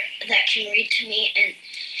computer that can read to me and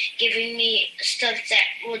giving me stuff that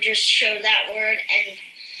will just show that word.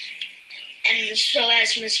 And so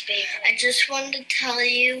as Miss B, I just wanted to tell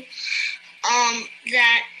you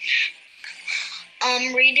that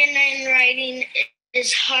reading and writing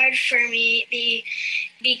is hard for me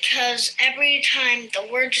because every time the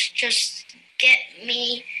words just get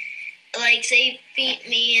me, like they beat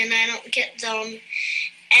me and I don't get them.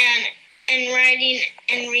 And in writing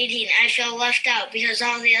and reading, I feel left out because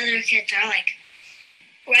all the other kids are like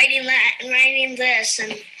writing that and writing this,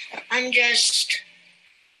 and I'm just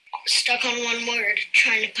stuck on one word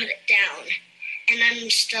trying to put it down. and I'm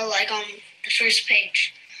still like on the first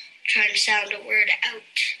page trying to sound a word out.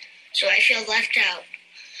 So I feel left out.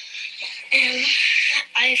 And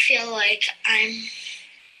I feel like I'm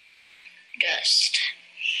just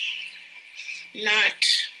not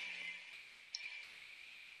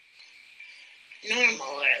normal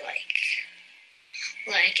or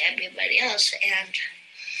like everybody else.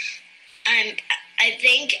 And I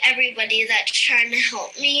thank everybody that's trying to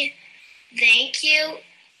help me. Thank you,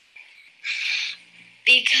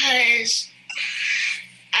 because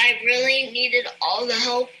I really needed all the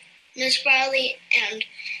help, Miss Bradley, and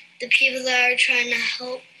the people that are trying to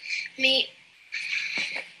help me.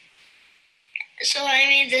 So I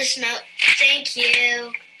made this note. Thank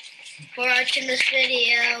you for watching this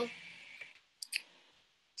video.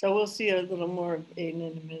 So we'll see a little more of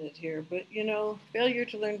Aiden in a minute here. But you know, failure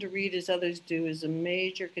to learn to read as others do is a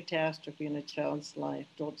major catastrophe in a child's life.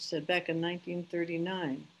 Dolce said back in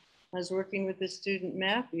 1939. I was working with this student,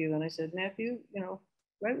 Matthew, and I said, Matthew, you know,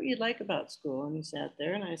 write what you like about school. And he sat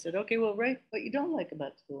there, and I said, okay, well, write what you don't like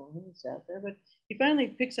about school. And he sat there, but he finally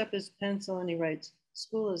picks up his pencil and he writes,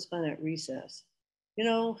 school is fun at recess. You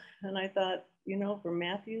know, and I thought, you know, for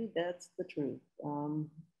Matthew, that's the truth.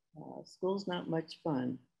 School's not much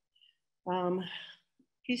fun.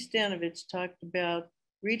 Keith Stanovich talked about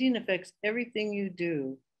reading affects everything you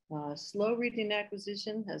do. Slow reading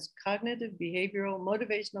acquisition has cognitive, behavioral,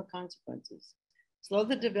 motivational consequences. Slow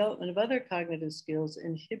the development of other cognitive skills,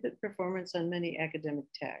 inhibit performance on many academic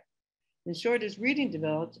tasks. In short, as reading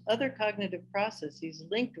develops, other cognitive processes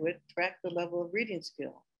linked to it track the level of reading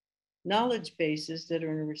skill. Knowledge bases that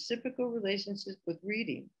are in a reciprocal relationship with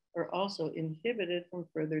reading are also inhibited from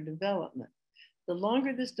further development. The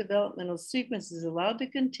longer this developmental sequence is allowed to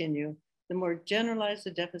continue, the more generalized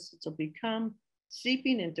the deficits will become,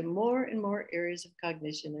 seeping into more and more areas of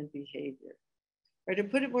cognition and behavior. Or to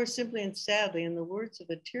put it more simply and sadly, in the words of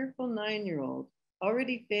a tearful 9-year-old,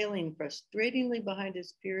 already failing frustratingly behind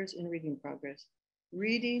his peers in reading progress,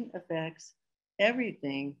 reading affects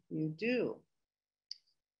everything you do.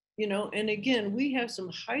 You know, and again, we have some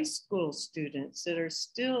high school students that are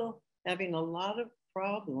still having a lot of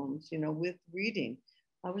problems, you know, with reading.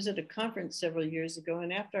 I was at a conference several years ago,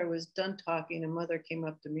 and after I was done talking, a mother came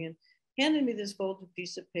up to me and handed me this folded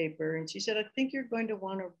piece of paper. And she said, I think you're going to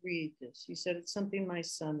want to read this. She said, it's something my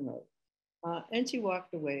son wrote. And she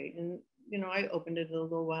walked away. And, you know, I opened it a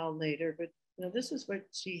little while later, but, you know, this is what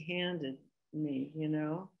she handed me, you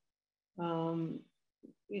know.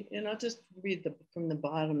 And I'll just read from the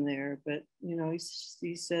bottom there, but, you know,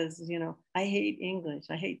 he says, you know, I hate English.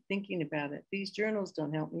 I hate thinking about it. These journals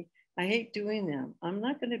don't help me. I hate doing them. I'm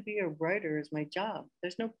not going to be a writer as my job.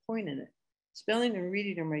 There's no point in it. Spelling and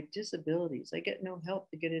reading are my disabilities. I get no help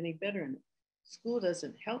to get any better in it. School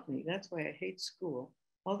doesn't help me. That's why I hate school.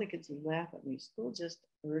 All the kids laugh at me. School just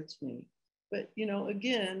hurts me. But, you know,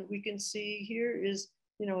 again, we can see here is,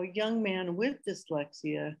 you know, a young man with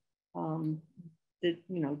dyslexia that,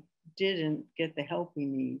 you know, didn't get the help he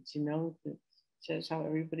needs, you know, that says how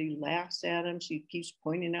everybody laughs at him. She keeps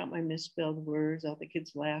pointing out my misspelled words. All the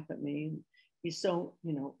kids laugh at me. He's so,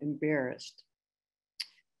 you know, embarrassed.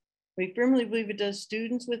 We firmly believe it does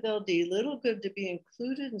students with LD little good to be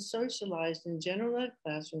included and socialized in general ed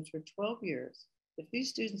classrooms for 12 years. If these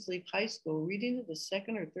students leave high school reading at the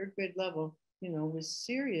 2nd or 3rd grade level, you know, with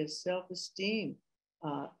serious self-esteem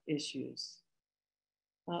issues.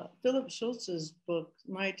 Philip Schultz's book,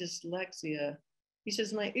 My Dyslexia, he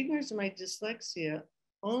says, my ignorance and my dyslexia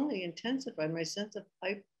only intensified my sense of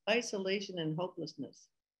isolation and hopelessness.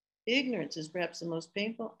 Ignorance is perhaps the most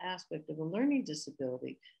painful aspect of a learning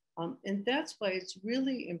disability. And that's why it's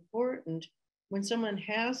really important when someone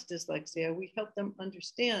has dyslexia, we help them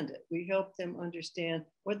understand it. We help them understand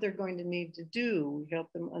what they're going to need to do. We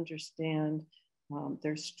help them understand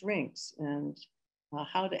their strengths and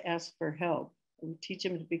how to ask for help. We teach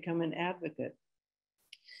them to become an advocate.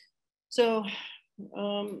 So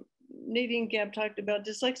Nadine Gabb talked about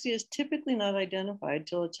dyslexia is typically not identified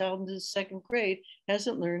till a child in the 2nd grade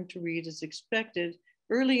hasn't learned to read as expected.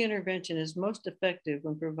 Early intervention is most effective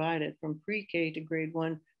when provided from pre-K to grade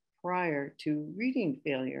 1 prior to reading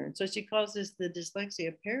failure. And so she calls this the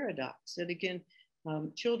dyslexia paradox, that again,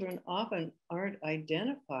 children often aren't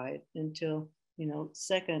identified until, you know,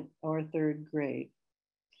 2nd or 3rd grade.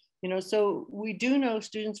 You know, so we do know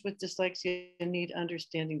students with dyslexia need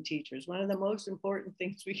understanding teachers. One of the most important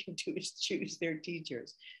things we can do is choose their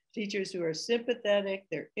teachers. Teachers who are sympathetic,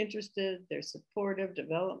 they're interested, they're supportive,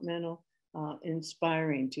 developmental,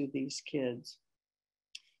 inspiring to these kids.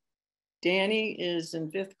 Danny is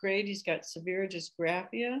in 5th grade. He's got severe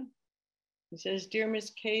dysgraphia. He says, "Dear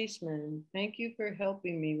Miss Caseman, thank you for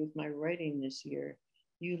helping me with my writing this year.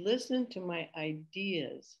 You listened to my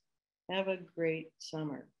ideas. Have a great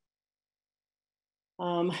summer."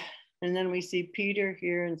 And then we see Peter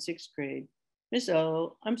here in 6th grade. "Miss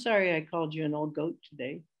O, I'm sorry I called you an old goat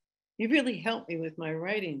today. You really helped me with my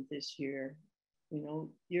writing this year. You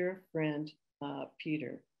know, your friend,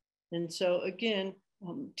 Peter." And so again,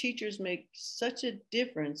 teachers make such a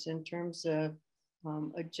difference in terms of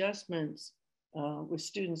adjustments with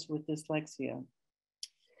students with dyslexia.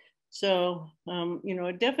 So, you know,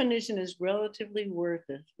 a definition is relatively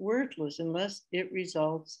worthless unless it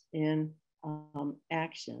results in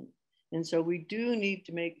action. And so we do need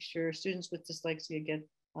to make sure students with dyslexia get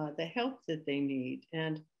the help that they need,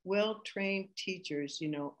 and well-trained teachers, you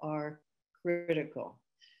know, are critical.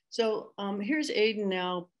 So here's Aiden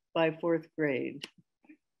now by 4th grade.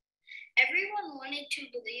 Everyone wanted to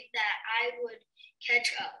believe that I would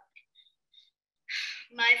catch up.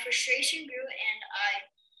 My frustration grew and I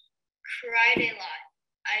cried a lot.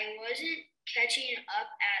 I wasn't catching up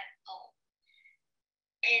at all.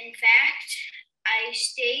 In fact, I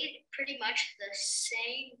stayed pretty much the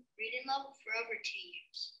same reading level for over 2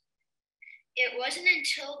 years. It wasn't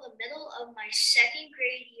until the middle of my 2nd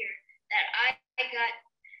grade year that I got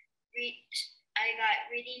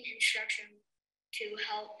reading instruction to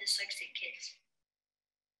help dyslexic kids.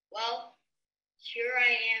 Well, here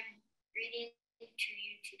I am reading to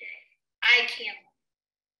you today. I can't.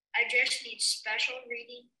 I just need special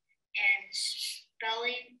reading and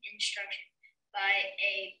spelling instruction by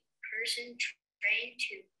a person trained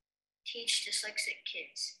to teach dyslexic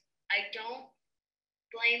kids. I don't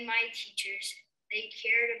blame my teachers. They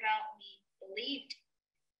cared about me, believed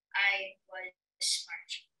I was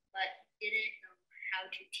smart, but didn't know how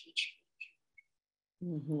to teach me.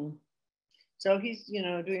 Mm-hmm. So he's, you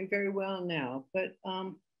know, doing very well now. But,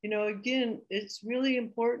 you know, again, it's really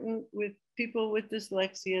important with people with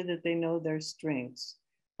dyslexia that they know their strengths.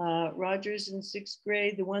 Roger's in 6th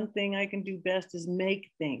grade. The one thing I can do best is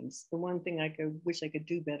make things. The one thing I wish I could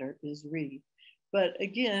do better is read. But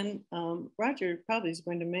again, Roger probably is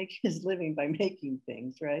going to make his living by making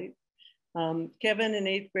things, right? Kevin in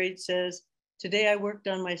 8th grade says, "Today I worked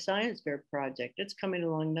on my science fair project. It's coming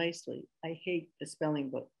along nicely. I hate the spelling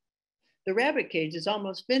book. The rabbit cage is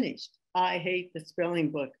almost finished. I hate the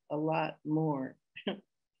spelling book a lot more."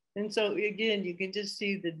 And so again, you can just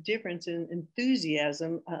see the difference in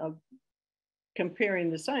enthusiasm of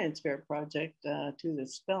comparing the science fair project to the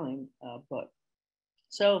spelling book.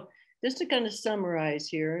 So just to kind of summarize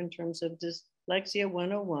here in terms of Dyslexia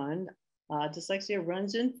 101, dyslexia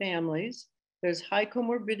runs in families. There's high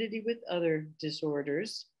comorbidity with other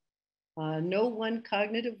disorders. No one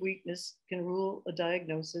cognitive weakness can rule a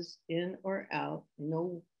diagnosis in or out,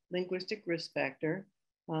 no linguistic risk factor.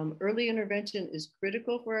 Early intervention is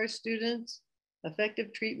critical for our students.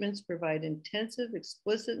 Effective treatments provide intensive,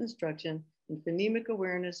 explicit instruction in phonemic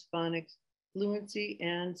awareness, phonics, fluency,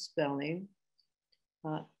 and spelling.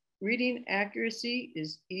 Reading accuracy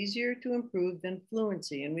is easier to improve than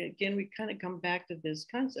fluency. And we kind of come back to this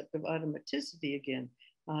concept of automaticity again.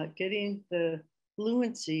 Getting the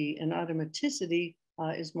fluency and automaticity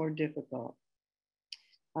is more difficult.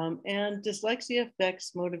 And dyslexia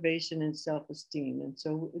affects motivation and self-esteem. And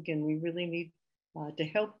so again, we really need to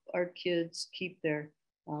help our kids keep their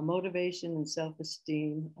motivation and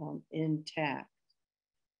self-esteem intact.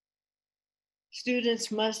 Students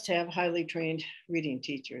must have highly trained reading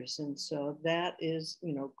teachers. And so that is,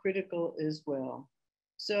 you know, critical as well.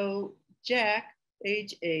 So Jack,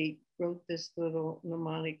 age 8, wrote this little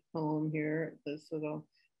mnemonic poem here,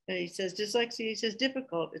 and he says, dyslexia, he says,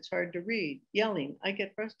 difficult, it's hard to read. Yelling, I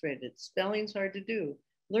get frustrated. Spelling's hard to do.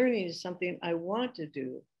 Learning is something I want to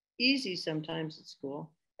do. Easy sometimes at school.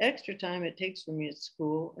 Extra time it takes for me at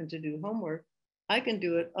school and to do homework. I can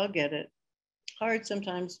do it, I'll get it. Hard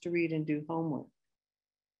sometimes to read and do homework.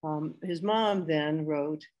 His mom then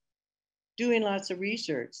wrote, doing lots of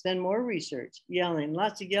research, then more research, yelling,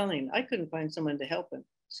 lots of yelling. I couldn't find someone to help him.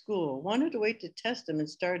 School, wanted to wait to test him and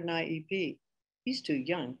start an IEP. He's too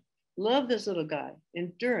young. Love this little guy.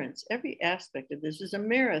 Endurance, every aspect of this is a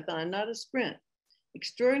marathon, not a sprint.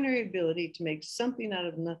 Extraordinary ability to make something out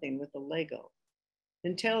of nothing with a Lego.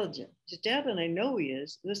 Intelligent, his dad and I know he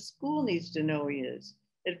is. The school needs to know he is.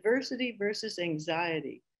 Adversity versus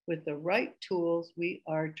anxiety. With the right tools, we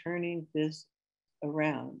are turning this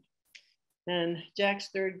around. And Jack's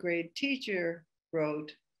 3rd grade teacher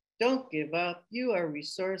wrote, don't give up. You are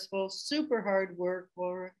resourceful, super hard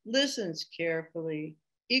worker, listens carefully,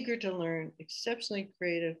 eager to learn, exceptionally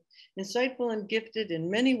creative, insightful and gifted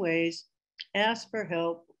in many ways. Ask for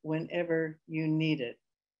help whenever you need it.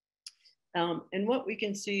 And what we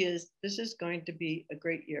can see is this is going to be a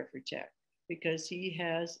great year for Jack because he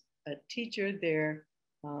has a teacher there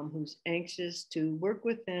who's anxious to work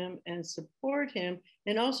with him and support him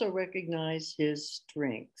and also recognize his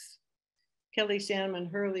strengths. Kelly Sandman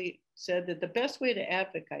Hurley said that the best way to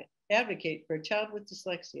advocate for a child with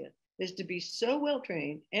dyslexia is to be so well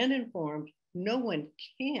trained and informed, no one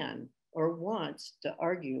can or wants to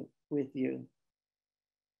argue with you.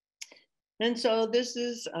 And so this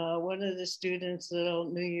is one of the students'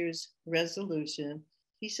 little New Year's resolution.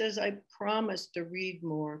 He says, I promise to read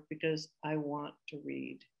more because I want to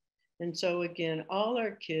read. And so again, all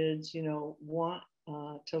our kids, want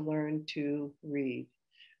to learn to read.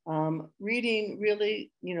 Reading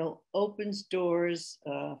really, opens doors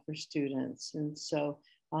for students. And so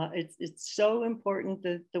it's so important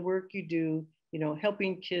that the work you do,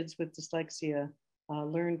 helping kids with dyslexia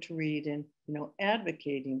learn to read and,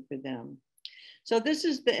 advocating for them. So this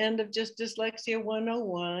is the end of just Dyslexia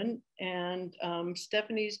 101. And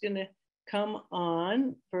Stephanie's going to come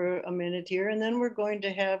on for a minute here. And then we're going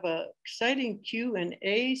to have an exciting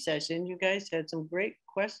Q&A session. You guys had some great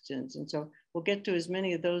questions. And so we'll get to as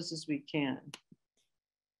many of those as we can.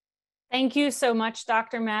 Thank you so much,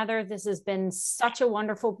 Dr. Mather. This has been such a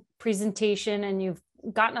wonderful presentation, and you've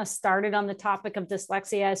gotten us started on the topic of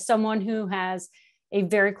dyslexia. As someone who has a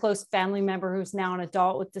very close family member who's now an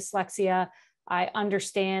adult with dyslexia, I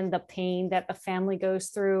understand the pain that the family goes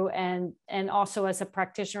through. And also as a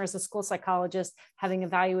practitioner, as a school psychologist, having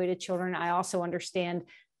evaluated children, I also understand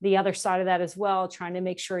the other side of that as well, trying to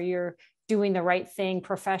make sure you're doing the right thing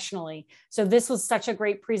professionally. So this was such a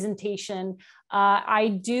great presentation.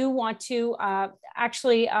 I do want to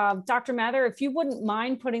Dr. Mather, if you wouldn't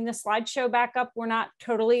mind putting the slideshow back up, we're not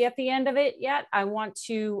totally at the end of it yet.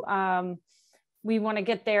 We want to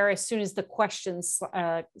get there as soon as the questions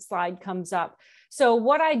slide comes up. So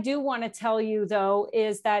what I do want to tell you though,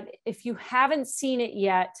 is that if you haven't seen it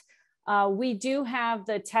yet, we do have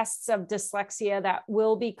the tests of dyslexia that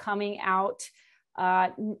will be coming out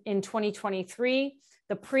in 2023.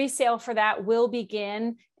 The pre-sale for that will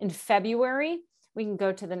begin in February. We can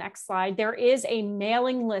go to the next slide. There is a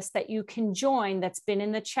mailing list that you can join that's been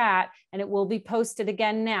in the chat, and it will be posted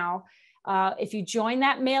again now. If you join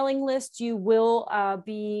that mailing list, you will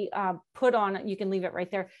be put on, you can leave it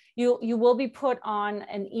right there. You will be put on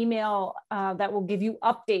an email that will give you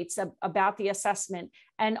updates about the assessment.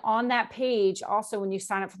 And on that page, also, when you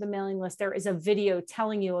sign up for the mailing list, there is a video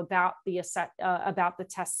telling you about the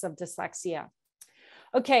tests of dyslexia.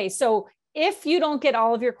 Okay, so if you don't get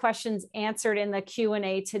all of your questions answered in the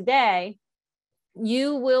Q&A today,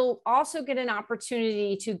 you will also get an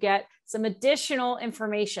opportunity to get some additional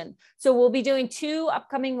information. So we'll be doing 2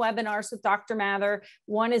 upcoming webinars with Dr. Mather.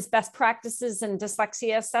 One is best practices in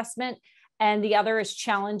dyslexia assessment, and the other is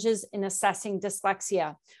challenges in assessing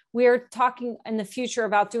dyslexia. We're talking in the future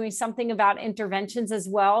about doing something about interventions as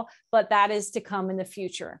well, but that is to come in the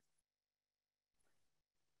future.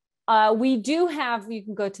 We do have, you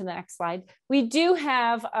can go to the next slide. We do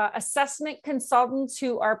have assessment consultants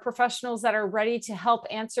who are professionals that are ready to help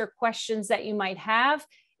answer questions that you might have.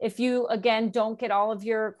 If you, again, don't get all of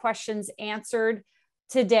your questions answered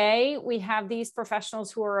today, we have these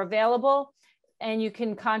professionals who are available, and you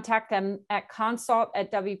can contact them at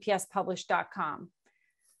consult@wpspublished.com.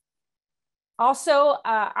 Also,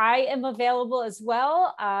 I am available as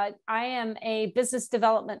well. I am a business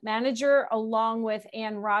development manager along with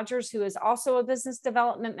Ann Rogers, who is also a business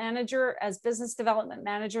development manager. As business development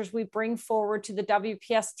managers, we bring forward to the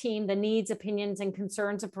WPS team the needs, opinions, and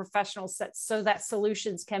concerns of professionals so that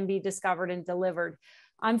solutions can be discovered and delivered.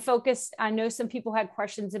 I'm focused, I know some people had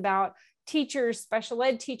questions about teachers, special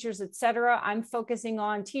ed teachers, et cetera. I'm focusing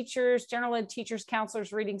on teachers, general ed teachers,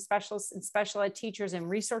 counselors, reading specialists, and special ed teachers, and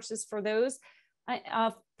resources for those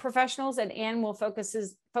professionals. And Anne will focus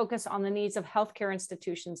on the needs of healthcare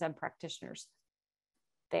institutions and practitioners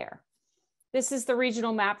there. This is the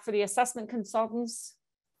regional map for the assessment consultants.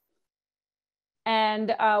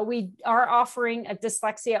 And we are offering a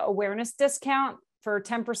dyslexia awareness discount for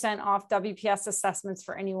 10% off WPS assessments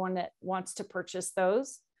for anyone that wants to purchase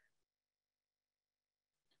those.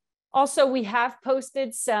 Also, we have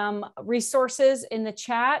posted some resources in the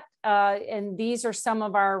chat, and these are some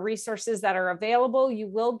of our resources that are available. You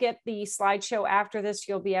will get the slideshow after this.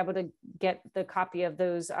 You'll be able to get the copy of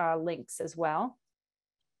those links as well.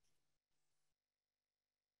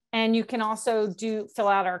 And you can also fill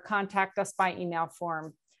out our contact us by email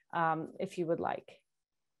form if you would like.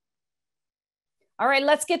 All right,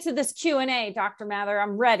 let's get to this Q&A, Dr. Mather.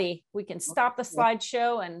 I'm ready. We can stop the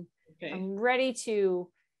slideshow, and I'm ready to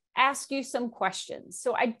ask you some questions.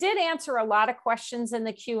 So I did answer a lot of questions in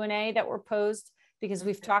the Q&A that were posed because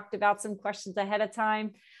we've talked about some questions ahead of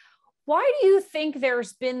time. Why do you think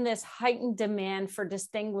there's been this heightened demand for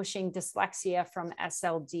distinguishing dyslexia from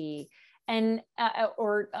SLD? And,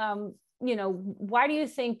 why do you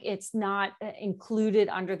think it's not included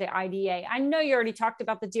under the IDA? I know you already talked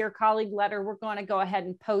about the Dear Colleague letter. We're going to go ahead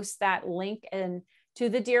and post that link to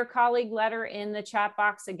the Dear Colleague letter in the chat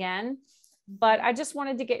box again, but I just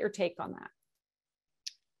wanted to get your take on that.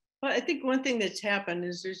 Well, I think one thing that's happened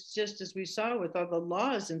is there's just, as we saw with all the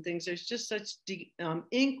laws and things, there's just such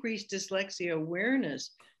increased dyslexia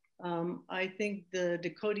awareness. I think the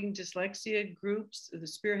Decoding Dyslexia groups,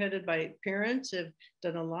 spearheaded by parents, have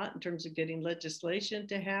done a lot in terms of getting legislation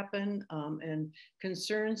to happen, and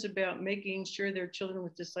concerns about making sure their children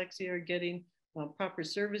with dyslexia are getting proper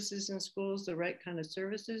services in schools, the right kind of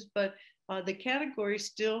services. But the category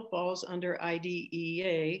still falls under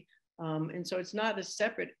IDEA. And so it's not a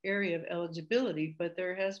separate area of eligibility, but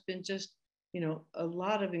there has been just, a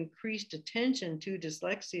lot of increased attention to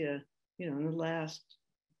dyslexia, in the last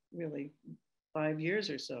really 5 years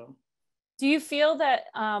or so. Do you feel that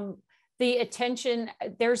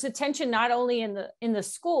there's attention not only in the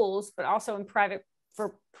schools, but also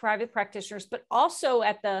for private practitioners, but also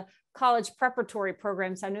at the college preparatory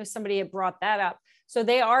programs? I know somebody had brought that up. So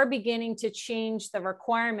they are beginning to change the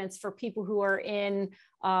requirements for people who are in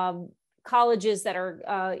colleges that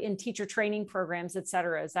are in teacher training programs, et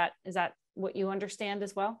cetera. Is that what you understand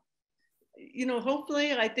as well?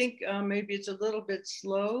 Hopefully, I think maybe it's a little bit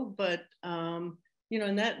slow, but and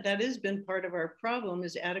that has been part of our problem,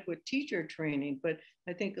 is adequate teacher training. But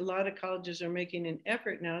I think a lot of colleges are making an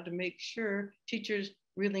effort now to make sure teachers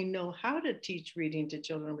really know how to teach reading to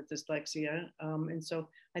children with dyslexia. And so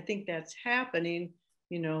I think that's happening.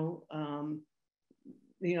 I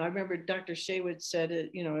remember Dr. Shaywitz said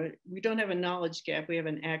it, we don't have a knowledge gap, we have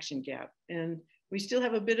an action gap. And we still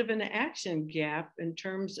have a bit of an action gap in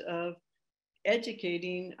terms of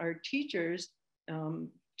educating our teachers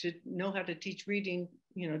to know how to teach reading,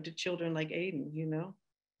 to children like Aiden,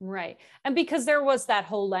 Right. And because there was that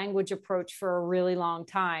whole language approach for a really long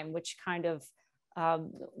time, which kind of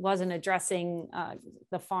wasn't addressing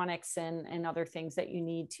the phonics and other things that you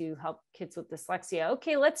need to help kids with dyslexia.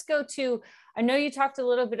 Okay, let's go to, I know you talked a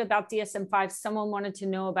little bit about DSM-5. Someone wanted to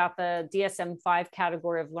know about the DSM-5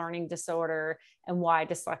 category of learning disorder and why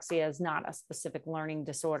dyslexia is not a specific learning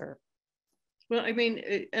disorder. Well, I mean,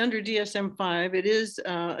 under DSM-5, it is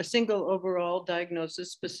a single overall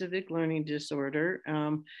diagnosis, specific learning disorder,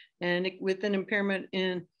 and with an impairment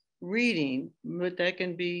in reading, but that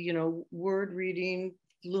can be, word reading,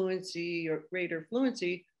 fluency or greater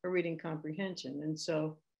fluency, or reading comprehension. And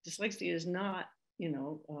so dyslexia is not,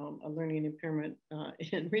 a learning impairment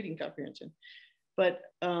in reading comprehension. But,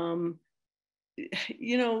 I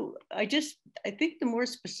think the more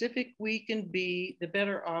specific we can be, the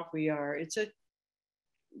better off we are.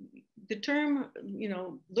 The term,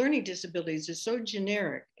 learning disabilities is so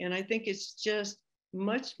generic, and I think it's just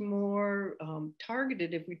much more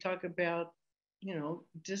targeted if we talk about,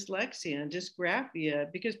 dyslexia and dysgraphia,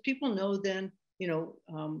 because people know then, they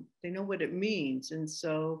know what it means. And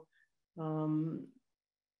so,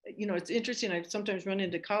 it's interesting. I sometimes run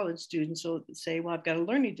into college students who say, well, I've got a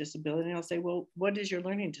learning disability. And I'll say, well, what is your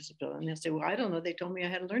learning disability? And they'll say, well, I don't know. They told me I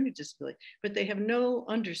had a learning disability, but they have no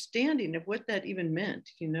understanding of what that even meant,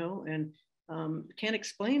 and can't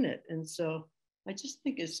explain it. And so I just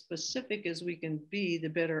think as specific as we can be, the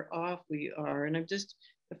better off we are. And I'm just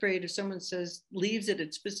afraid if someone leaves it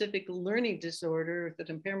at specific learning disorder with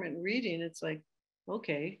an impairment in reading, it's like,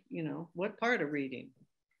 okay, what part of reading?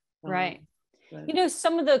 Right.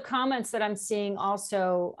 Some of the comments that I'm seeing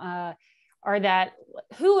also are that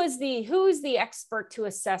who is the expert to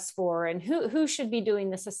assess for, and who should be doing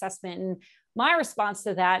this assessment? And my response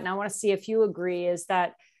to that, and I want to see if you agree, is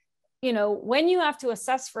that, when you have to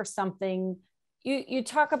assess for something, you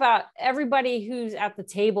talk about everybody who's at the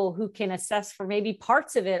table who can assess for maybe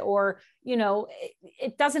parts of it, or,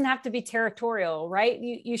 it doesn't have to be territorial, right?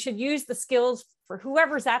 You should use the skills for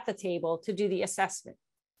whoever's at the table to do the assessment.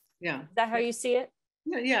 Yeah. Is that how you see it?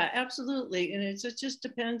 Yeah, absolutely. And it just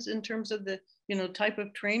depends in terms of the, type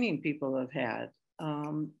of training people have had.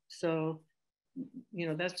 So,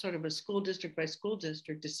 that's sort of a school district by school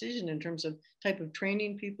district decision in terms of type of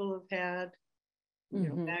training people have had,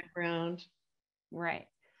 background. Right.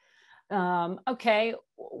 Okay.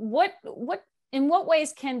 In what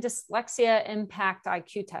ways can dyslexia impact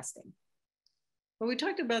IQ testing? Well, we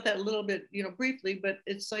talked about that a little bit, briefly, but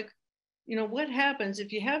it's like, what happens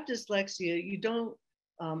if you have dyslexia? You don't,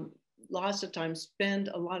 lots of times, spend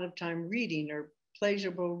a lot of time reading or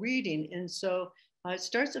pleasurable reading. And so it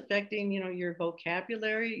starts affecting, your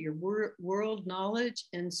vocabulary, your world knowledge.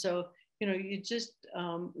 And so, you just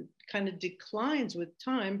kind of declines with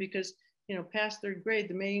time because, past third grade,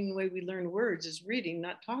 the main way we learn words is reading,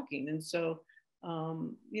 not talking. And so,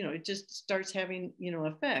 it just starts having,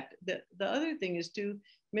 effect. The other thing is too,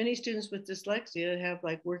 many students with dyslexia have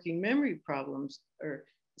like working memory problems or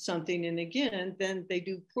something. And again, then they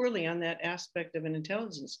do poorly on that aspect of an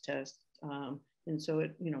intelligence test. And so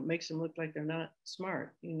it, makes them look like they're not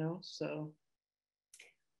smart, so.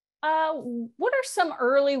 What are some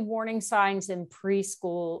early warning signs in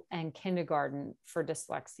preschool and kindergarten for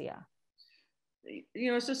dyslexia?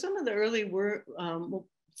 So some of the early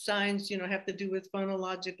signs, have to do with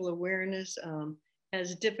phonological awareness,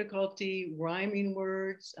 has difficulty rhyming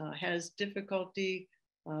words, has difficulty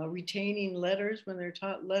retaining letters when they're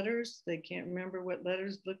taught letters. They can't remember what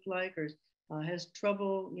letters look like, or has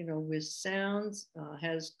trouble, with sounds,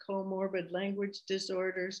 has comorbid language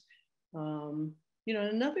disorders.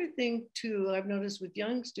 Another thing too, I've noticed with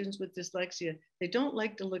young students with dyslexia, they don't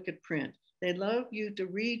like to look at print. They love you to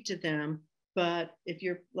read to them, but if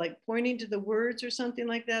you're like pointing to the words or something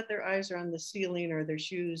like that, their eyes are on the ceiling or their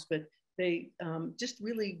shoes, but they just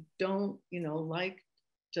really don't, like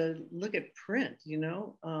to look at print,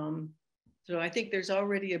 So I think there's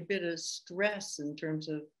already a bit of stress in terms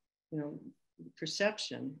of,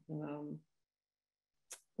 perception.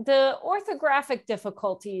 The orthographic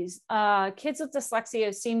difficulties, kids with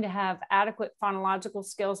dyslexia seem to have adequate phonological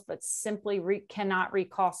skills, but simply cannot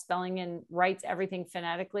recall spelling and writes everything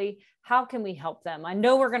phonetically. How can we help them? I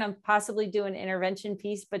know we're going to possibly do an intervention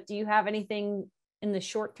piece, but do you have anything in the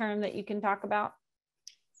short term that you can talk about?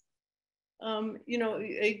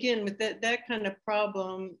 Again, with that kind of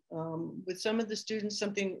problem, with some of the students,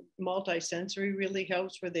 something multisensory really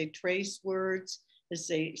helps, where they trace words as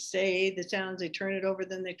they say the sounds, they turn it over,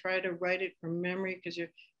 then they try to write it from memory, because you're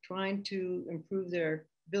trying to improve their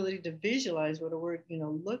ability to visualize what a word,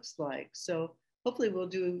 looks like. So hopefully we'll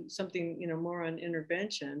do something, more on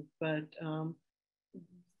intervention, but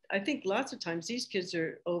I think lots of times these kids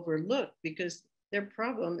are overlooked because their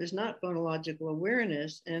problem is not phonological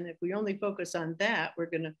awareness. And if we only focus on that, we're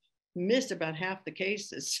going to miss about half the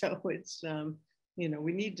cases. So it's,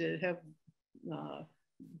 we need to have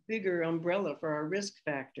bigger umbrella for our risk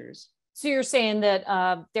factors. So you're saying that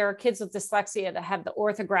there are kids with dyslexia that have the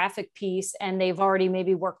orthographic piece and they've already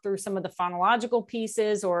maybe worked through some of the phonological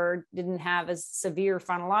pieces, or didn't have as severe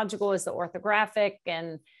phonological as the orthographic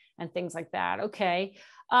and things like that. Okay.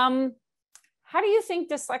 How do you think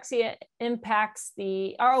dyslexia impacts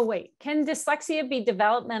can dyslexia be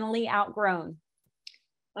developmentally outgrown?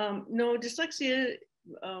 No, dyslexia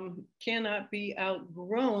cannot be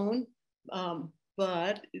outgrown,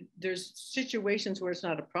 but there's situations where it's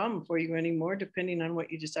not a problem for you anymore, depending on what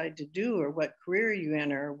you decide to do or what career you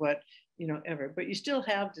enter or what, ever, but you still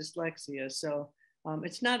have dyslexia. So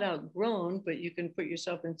it's not outgrown, but you can put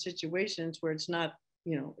yourself in situations where it's not,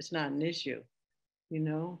 it's not an issue,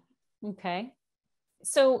 Okay.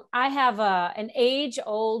 So I have an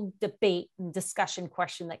age-old debate and discussion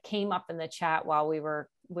question that came up in the chat while we were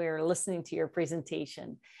listening to your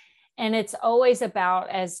presentation. And it's always about,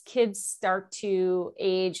 as kids start to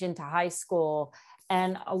age into high school,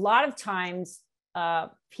 and a lot of times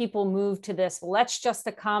people move to this, let's just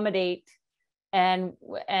accommodate and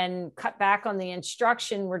cut back on the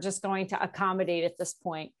instruction. We're just going to accommodate at this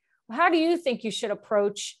point. How do you think you should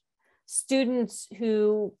approach students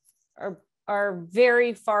who are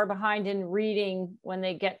very far behind in reading when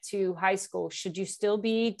they get to high school? Should you still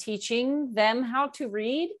be teaching them how to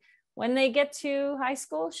read when they get to high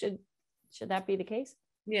school? Should that be the case?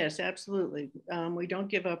 Yes, absolutely. We don't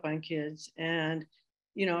give up on kids. And,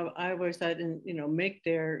 I always thought, make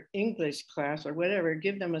their English class or whatever,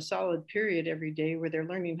 give them a solid period every day where they're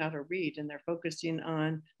learning how to read and they're focusing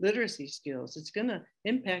on literacy skills. It's going to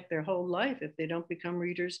impact their whole life if they don't become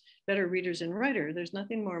better readers and writers. There's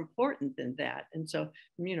nothing more important than that. And so,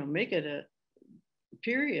 make it a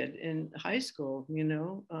period in high school,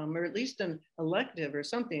 or at least an elective or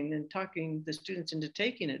something, and talking the students into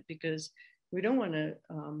taking it, because we don't want to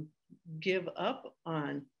give up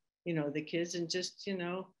on, the kids, and just,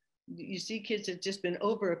 you see kids have just been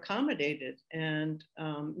over accommodated and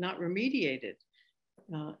not remediated.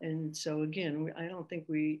 And so again, I don't think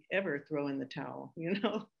we ever throw in the towel,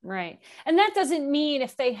 Right. And that doesn't mean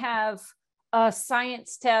if they have a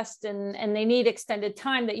science test and they need extended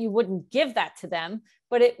time that you wouldn't give that to them,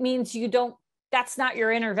 but it means that's not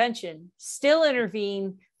your intervention. Still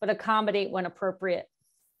intervene, but accommodate when appropriate.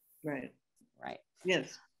 Right. Right.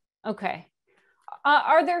 Yes. Okay.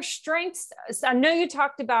 Are there strengths? So I know you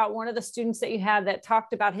talked about one of the students that you had that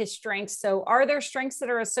talked about his strengths. So are there strengths that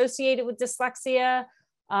are associated with dyslexia?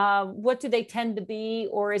 What do they tend to be?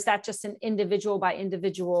 Or is that just an individual by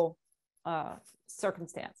individual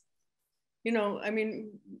circumstance? You know, I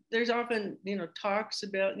mean, there's often, you know, talks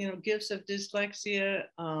about, you know, gifts of dyslexia,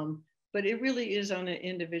 but it really is on an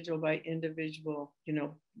individual by individual, you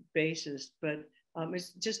know, basis. But it's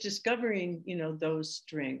just discovering, you know, those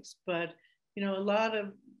strengths. But, you know, a lot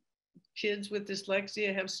of kids with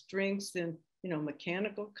dyslexia have strengths in, you know,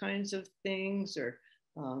 mechanical kinds of things, or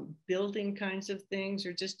building kinds of things,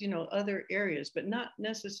 or just, you know, other areas, but not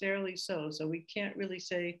necessarily so. So we can't really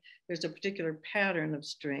say there's a particular pattern of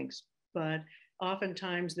strengths, but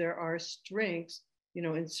oftentimes there are strengths, you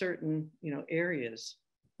know, in certain, you know, areas.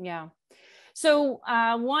 Yeah. So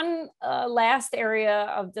one last area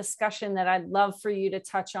of discussion that I'd love for you to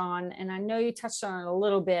touch on, and I know you touched on it a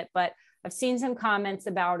little bit, but I've seen some comments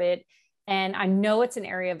about it, and I know it's an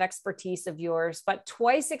area of expertise of yours, but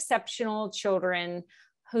twice exceptional children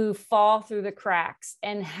who fall through the cracks,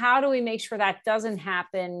 and how do we make sure that doesn't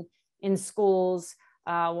happen in schools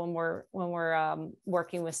when we're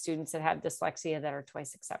working with students that have dyslexia that are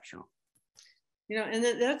twice exceptional? You know, and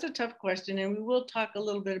that's a tough question, and we will talk a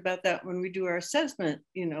little bit about that when we do our assessment,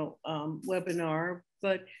 you know, webinar.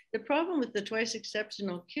 But the problem with the twice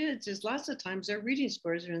exceptional kids is lots of times their reading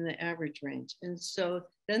scores are in the average range, and so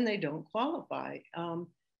then they don't qualify.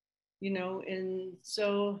 You know, and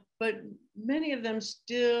so, but many of them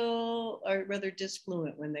still are rather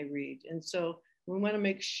disfluent when they read, and so we want to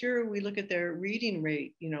make sure we look at their reading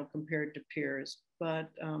rate, you know, compared to peers. But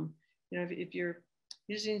you know, if you're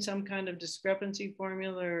using some kind of discrepancy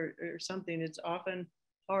formula or something, it's often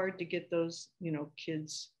hard to get those, you know,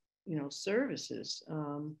 kids, you know, services.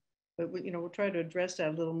 But we, you know, we'll try to address that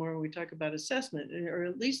a little more when we talk about assessment, or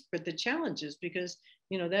at least for the challenges, because,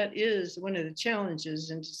 you know, that is one of the challenges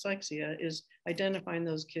in dyslexia, is identifying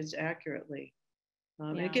those kids accurately,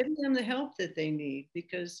 and giving them the help that they need,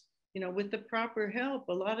 because, you know, with the proper help,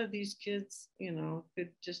 a lot of these kids, you know, could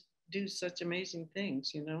just do such amazing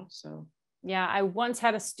things, you know, so. Yeah, I once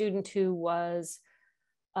had a student who was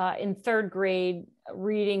in third grade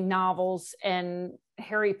reading novels and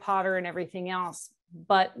Harry Potter and everything else,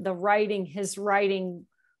 but his writing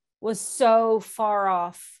was so far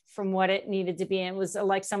off from what it needed to be. And it was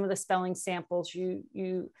like some of the spelling samples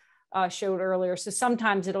you showed earlier. So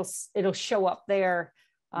sometimes it'll show up there.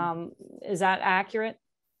 Is that accurate?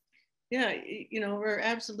 Yeah, you know, we're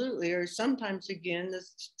absolutely, or sometimes again, the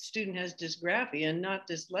student has dysgraphia and not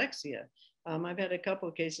dyslexia. I've had a couple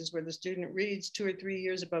of cases where the student reads 2 or 3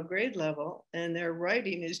 years above grade level, and their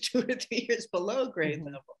writing is 2 or 3 years below grade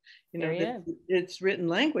level. You know, it's written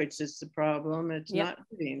language that's the problem. It's not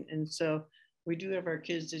reading. And so we do have our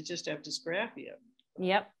kids that just have dysgraphia.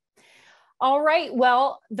 Yep. All right.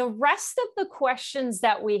 Well, the rest of the questions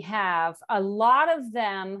that we have, a lot of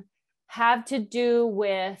them have to do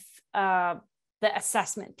with the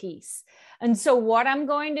assessment piece. And so what I'm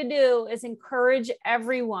going to do is encourage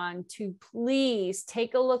everyone to please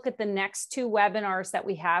take a look at the next 2 webinars that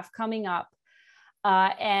we have coming up,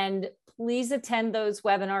 and please attend those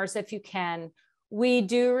webinars if you can. We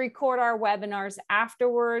do record our webinars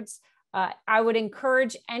afterwards. I would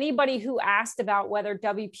encourage anybody who asked about whether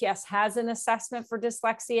WPS has an assessment for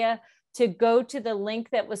dyslexia to go to the link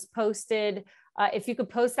that was posted. If you could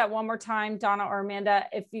post that one more time, Donna or Amanda,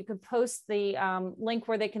 if you could post the link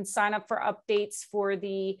where they can sign up for updates for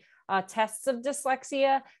the tests of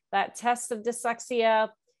dyslexia. That test of dyslexia,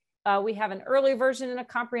 we have an early version and a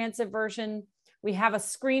comprehensive version. We have a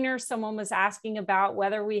screener. Someone was asking about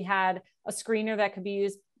whether we had a screener that could be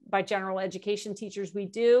used by general education teachers. We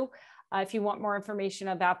do. If you want more information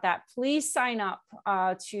about that, please sign up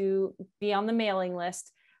to be on the mailing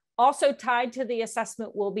list. Also tied to the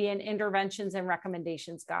assessment will be an interventions and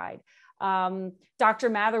recommendations guide. Dr.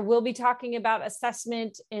 Mather will be talking about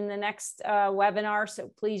assessment in the next webinar,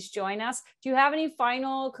 so please join us. Do you have any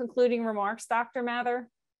final concluding remarks, Dr. Mather?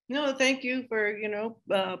 No, thank you for, you know,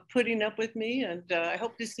 putting up with me, and I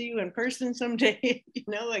hope to see you in person someday, you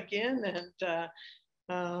know, again. And,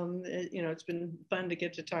 you know, it's been fun to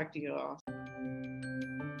get to talk to you all.